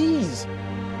 Lightning, please.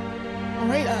 All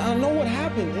right, I know what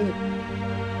happened,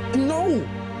 and no.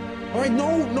 All right,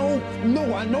 no.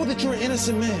 I know that you're an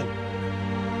innocent man.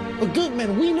 A good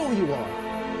man. We know you are.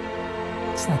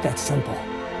 It's not that simple.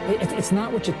 It's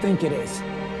not what you think it is.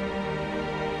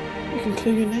 You can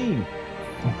clear your name.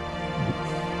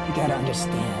 You gotta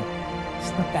understand.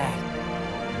 It's not that.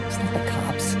 It's not the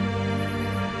cops.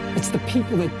 It's the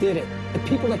people that did it. The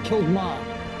people that killed Mom.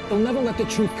 They'll never let the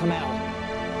truth come out.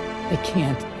 They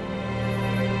can't.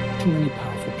 Too many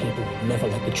powerful people will never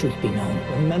let the truth be known.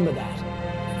 Remember that.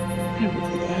 Yeah, but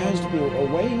there has to be a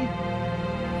way.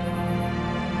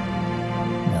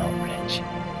 No, Reg.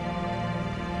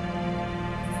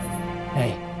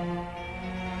 Hey,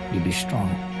 you be strong.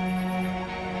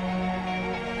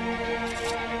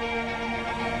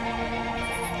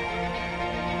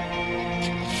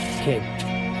 Kid,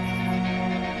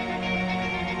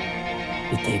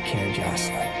 you take care of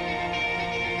Jocelyn.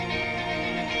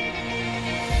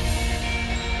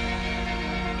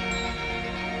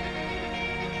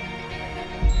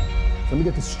 Let me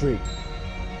get this straight.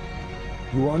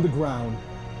 You were underground,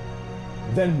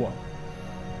 then what?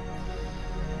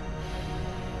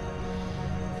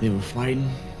 They were fighting.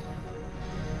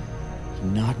 He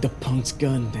knocked the punk's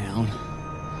gun down.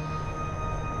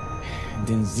 And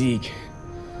then Zeke,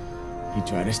 he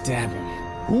tried to stab him.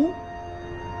 Who?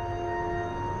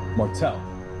 Martel.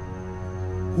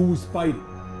 Who was fighting?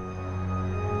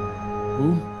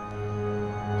 Who?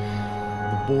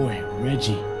 The boy,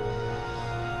 Reggie.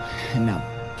 And now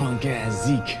punk-ass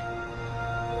Zeke.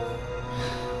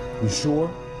 You sure?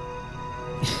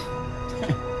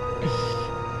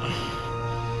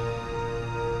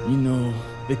 You know,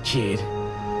 the kid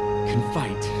can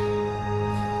fight.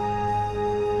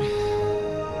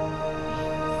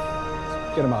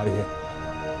 Get him out of here.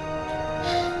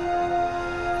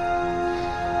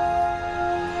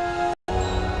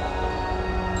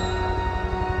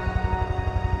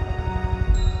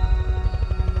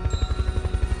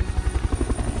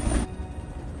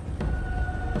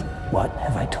 What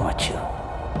have I taught you?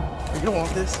 You don't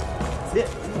want this. That's it.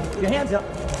 Put your hands up.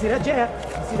 See that jab?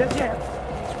 See that jab?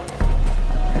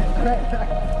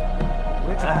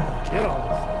 Get on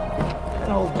this.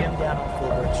 An old gym down on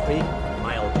Fulbert Street.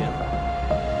 My old gym.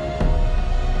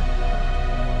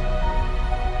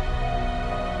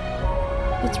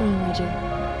 What's wrong, Reggie?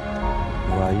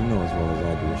 Well, you know as well as I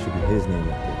do, it should be his name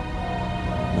up there,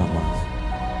 not mine.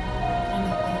 I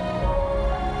know.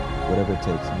 Whatever it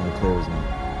takes, I'm gonna clear his name.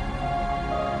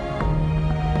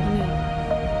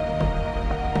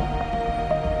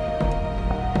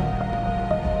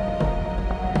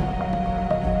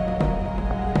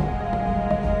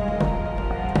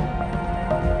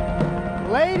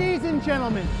 Ladies and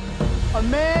gentlemen, a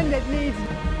man that needs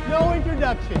no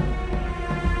introduction,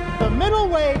 the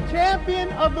middleweight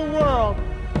champion of the world,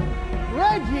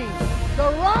 Reggie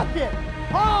the Rocket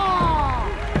Hall!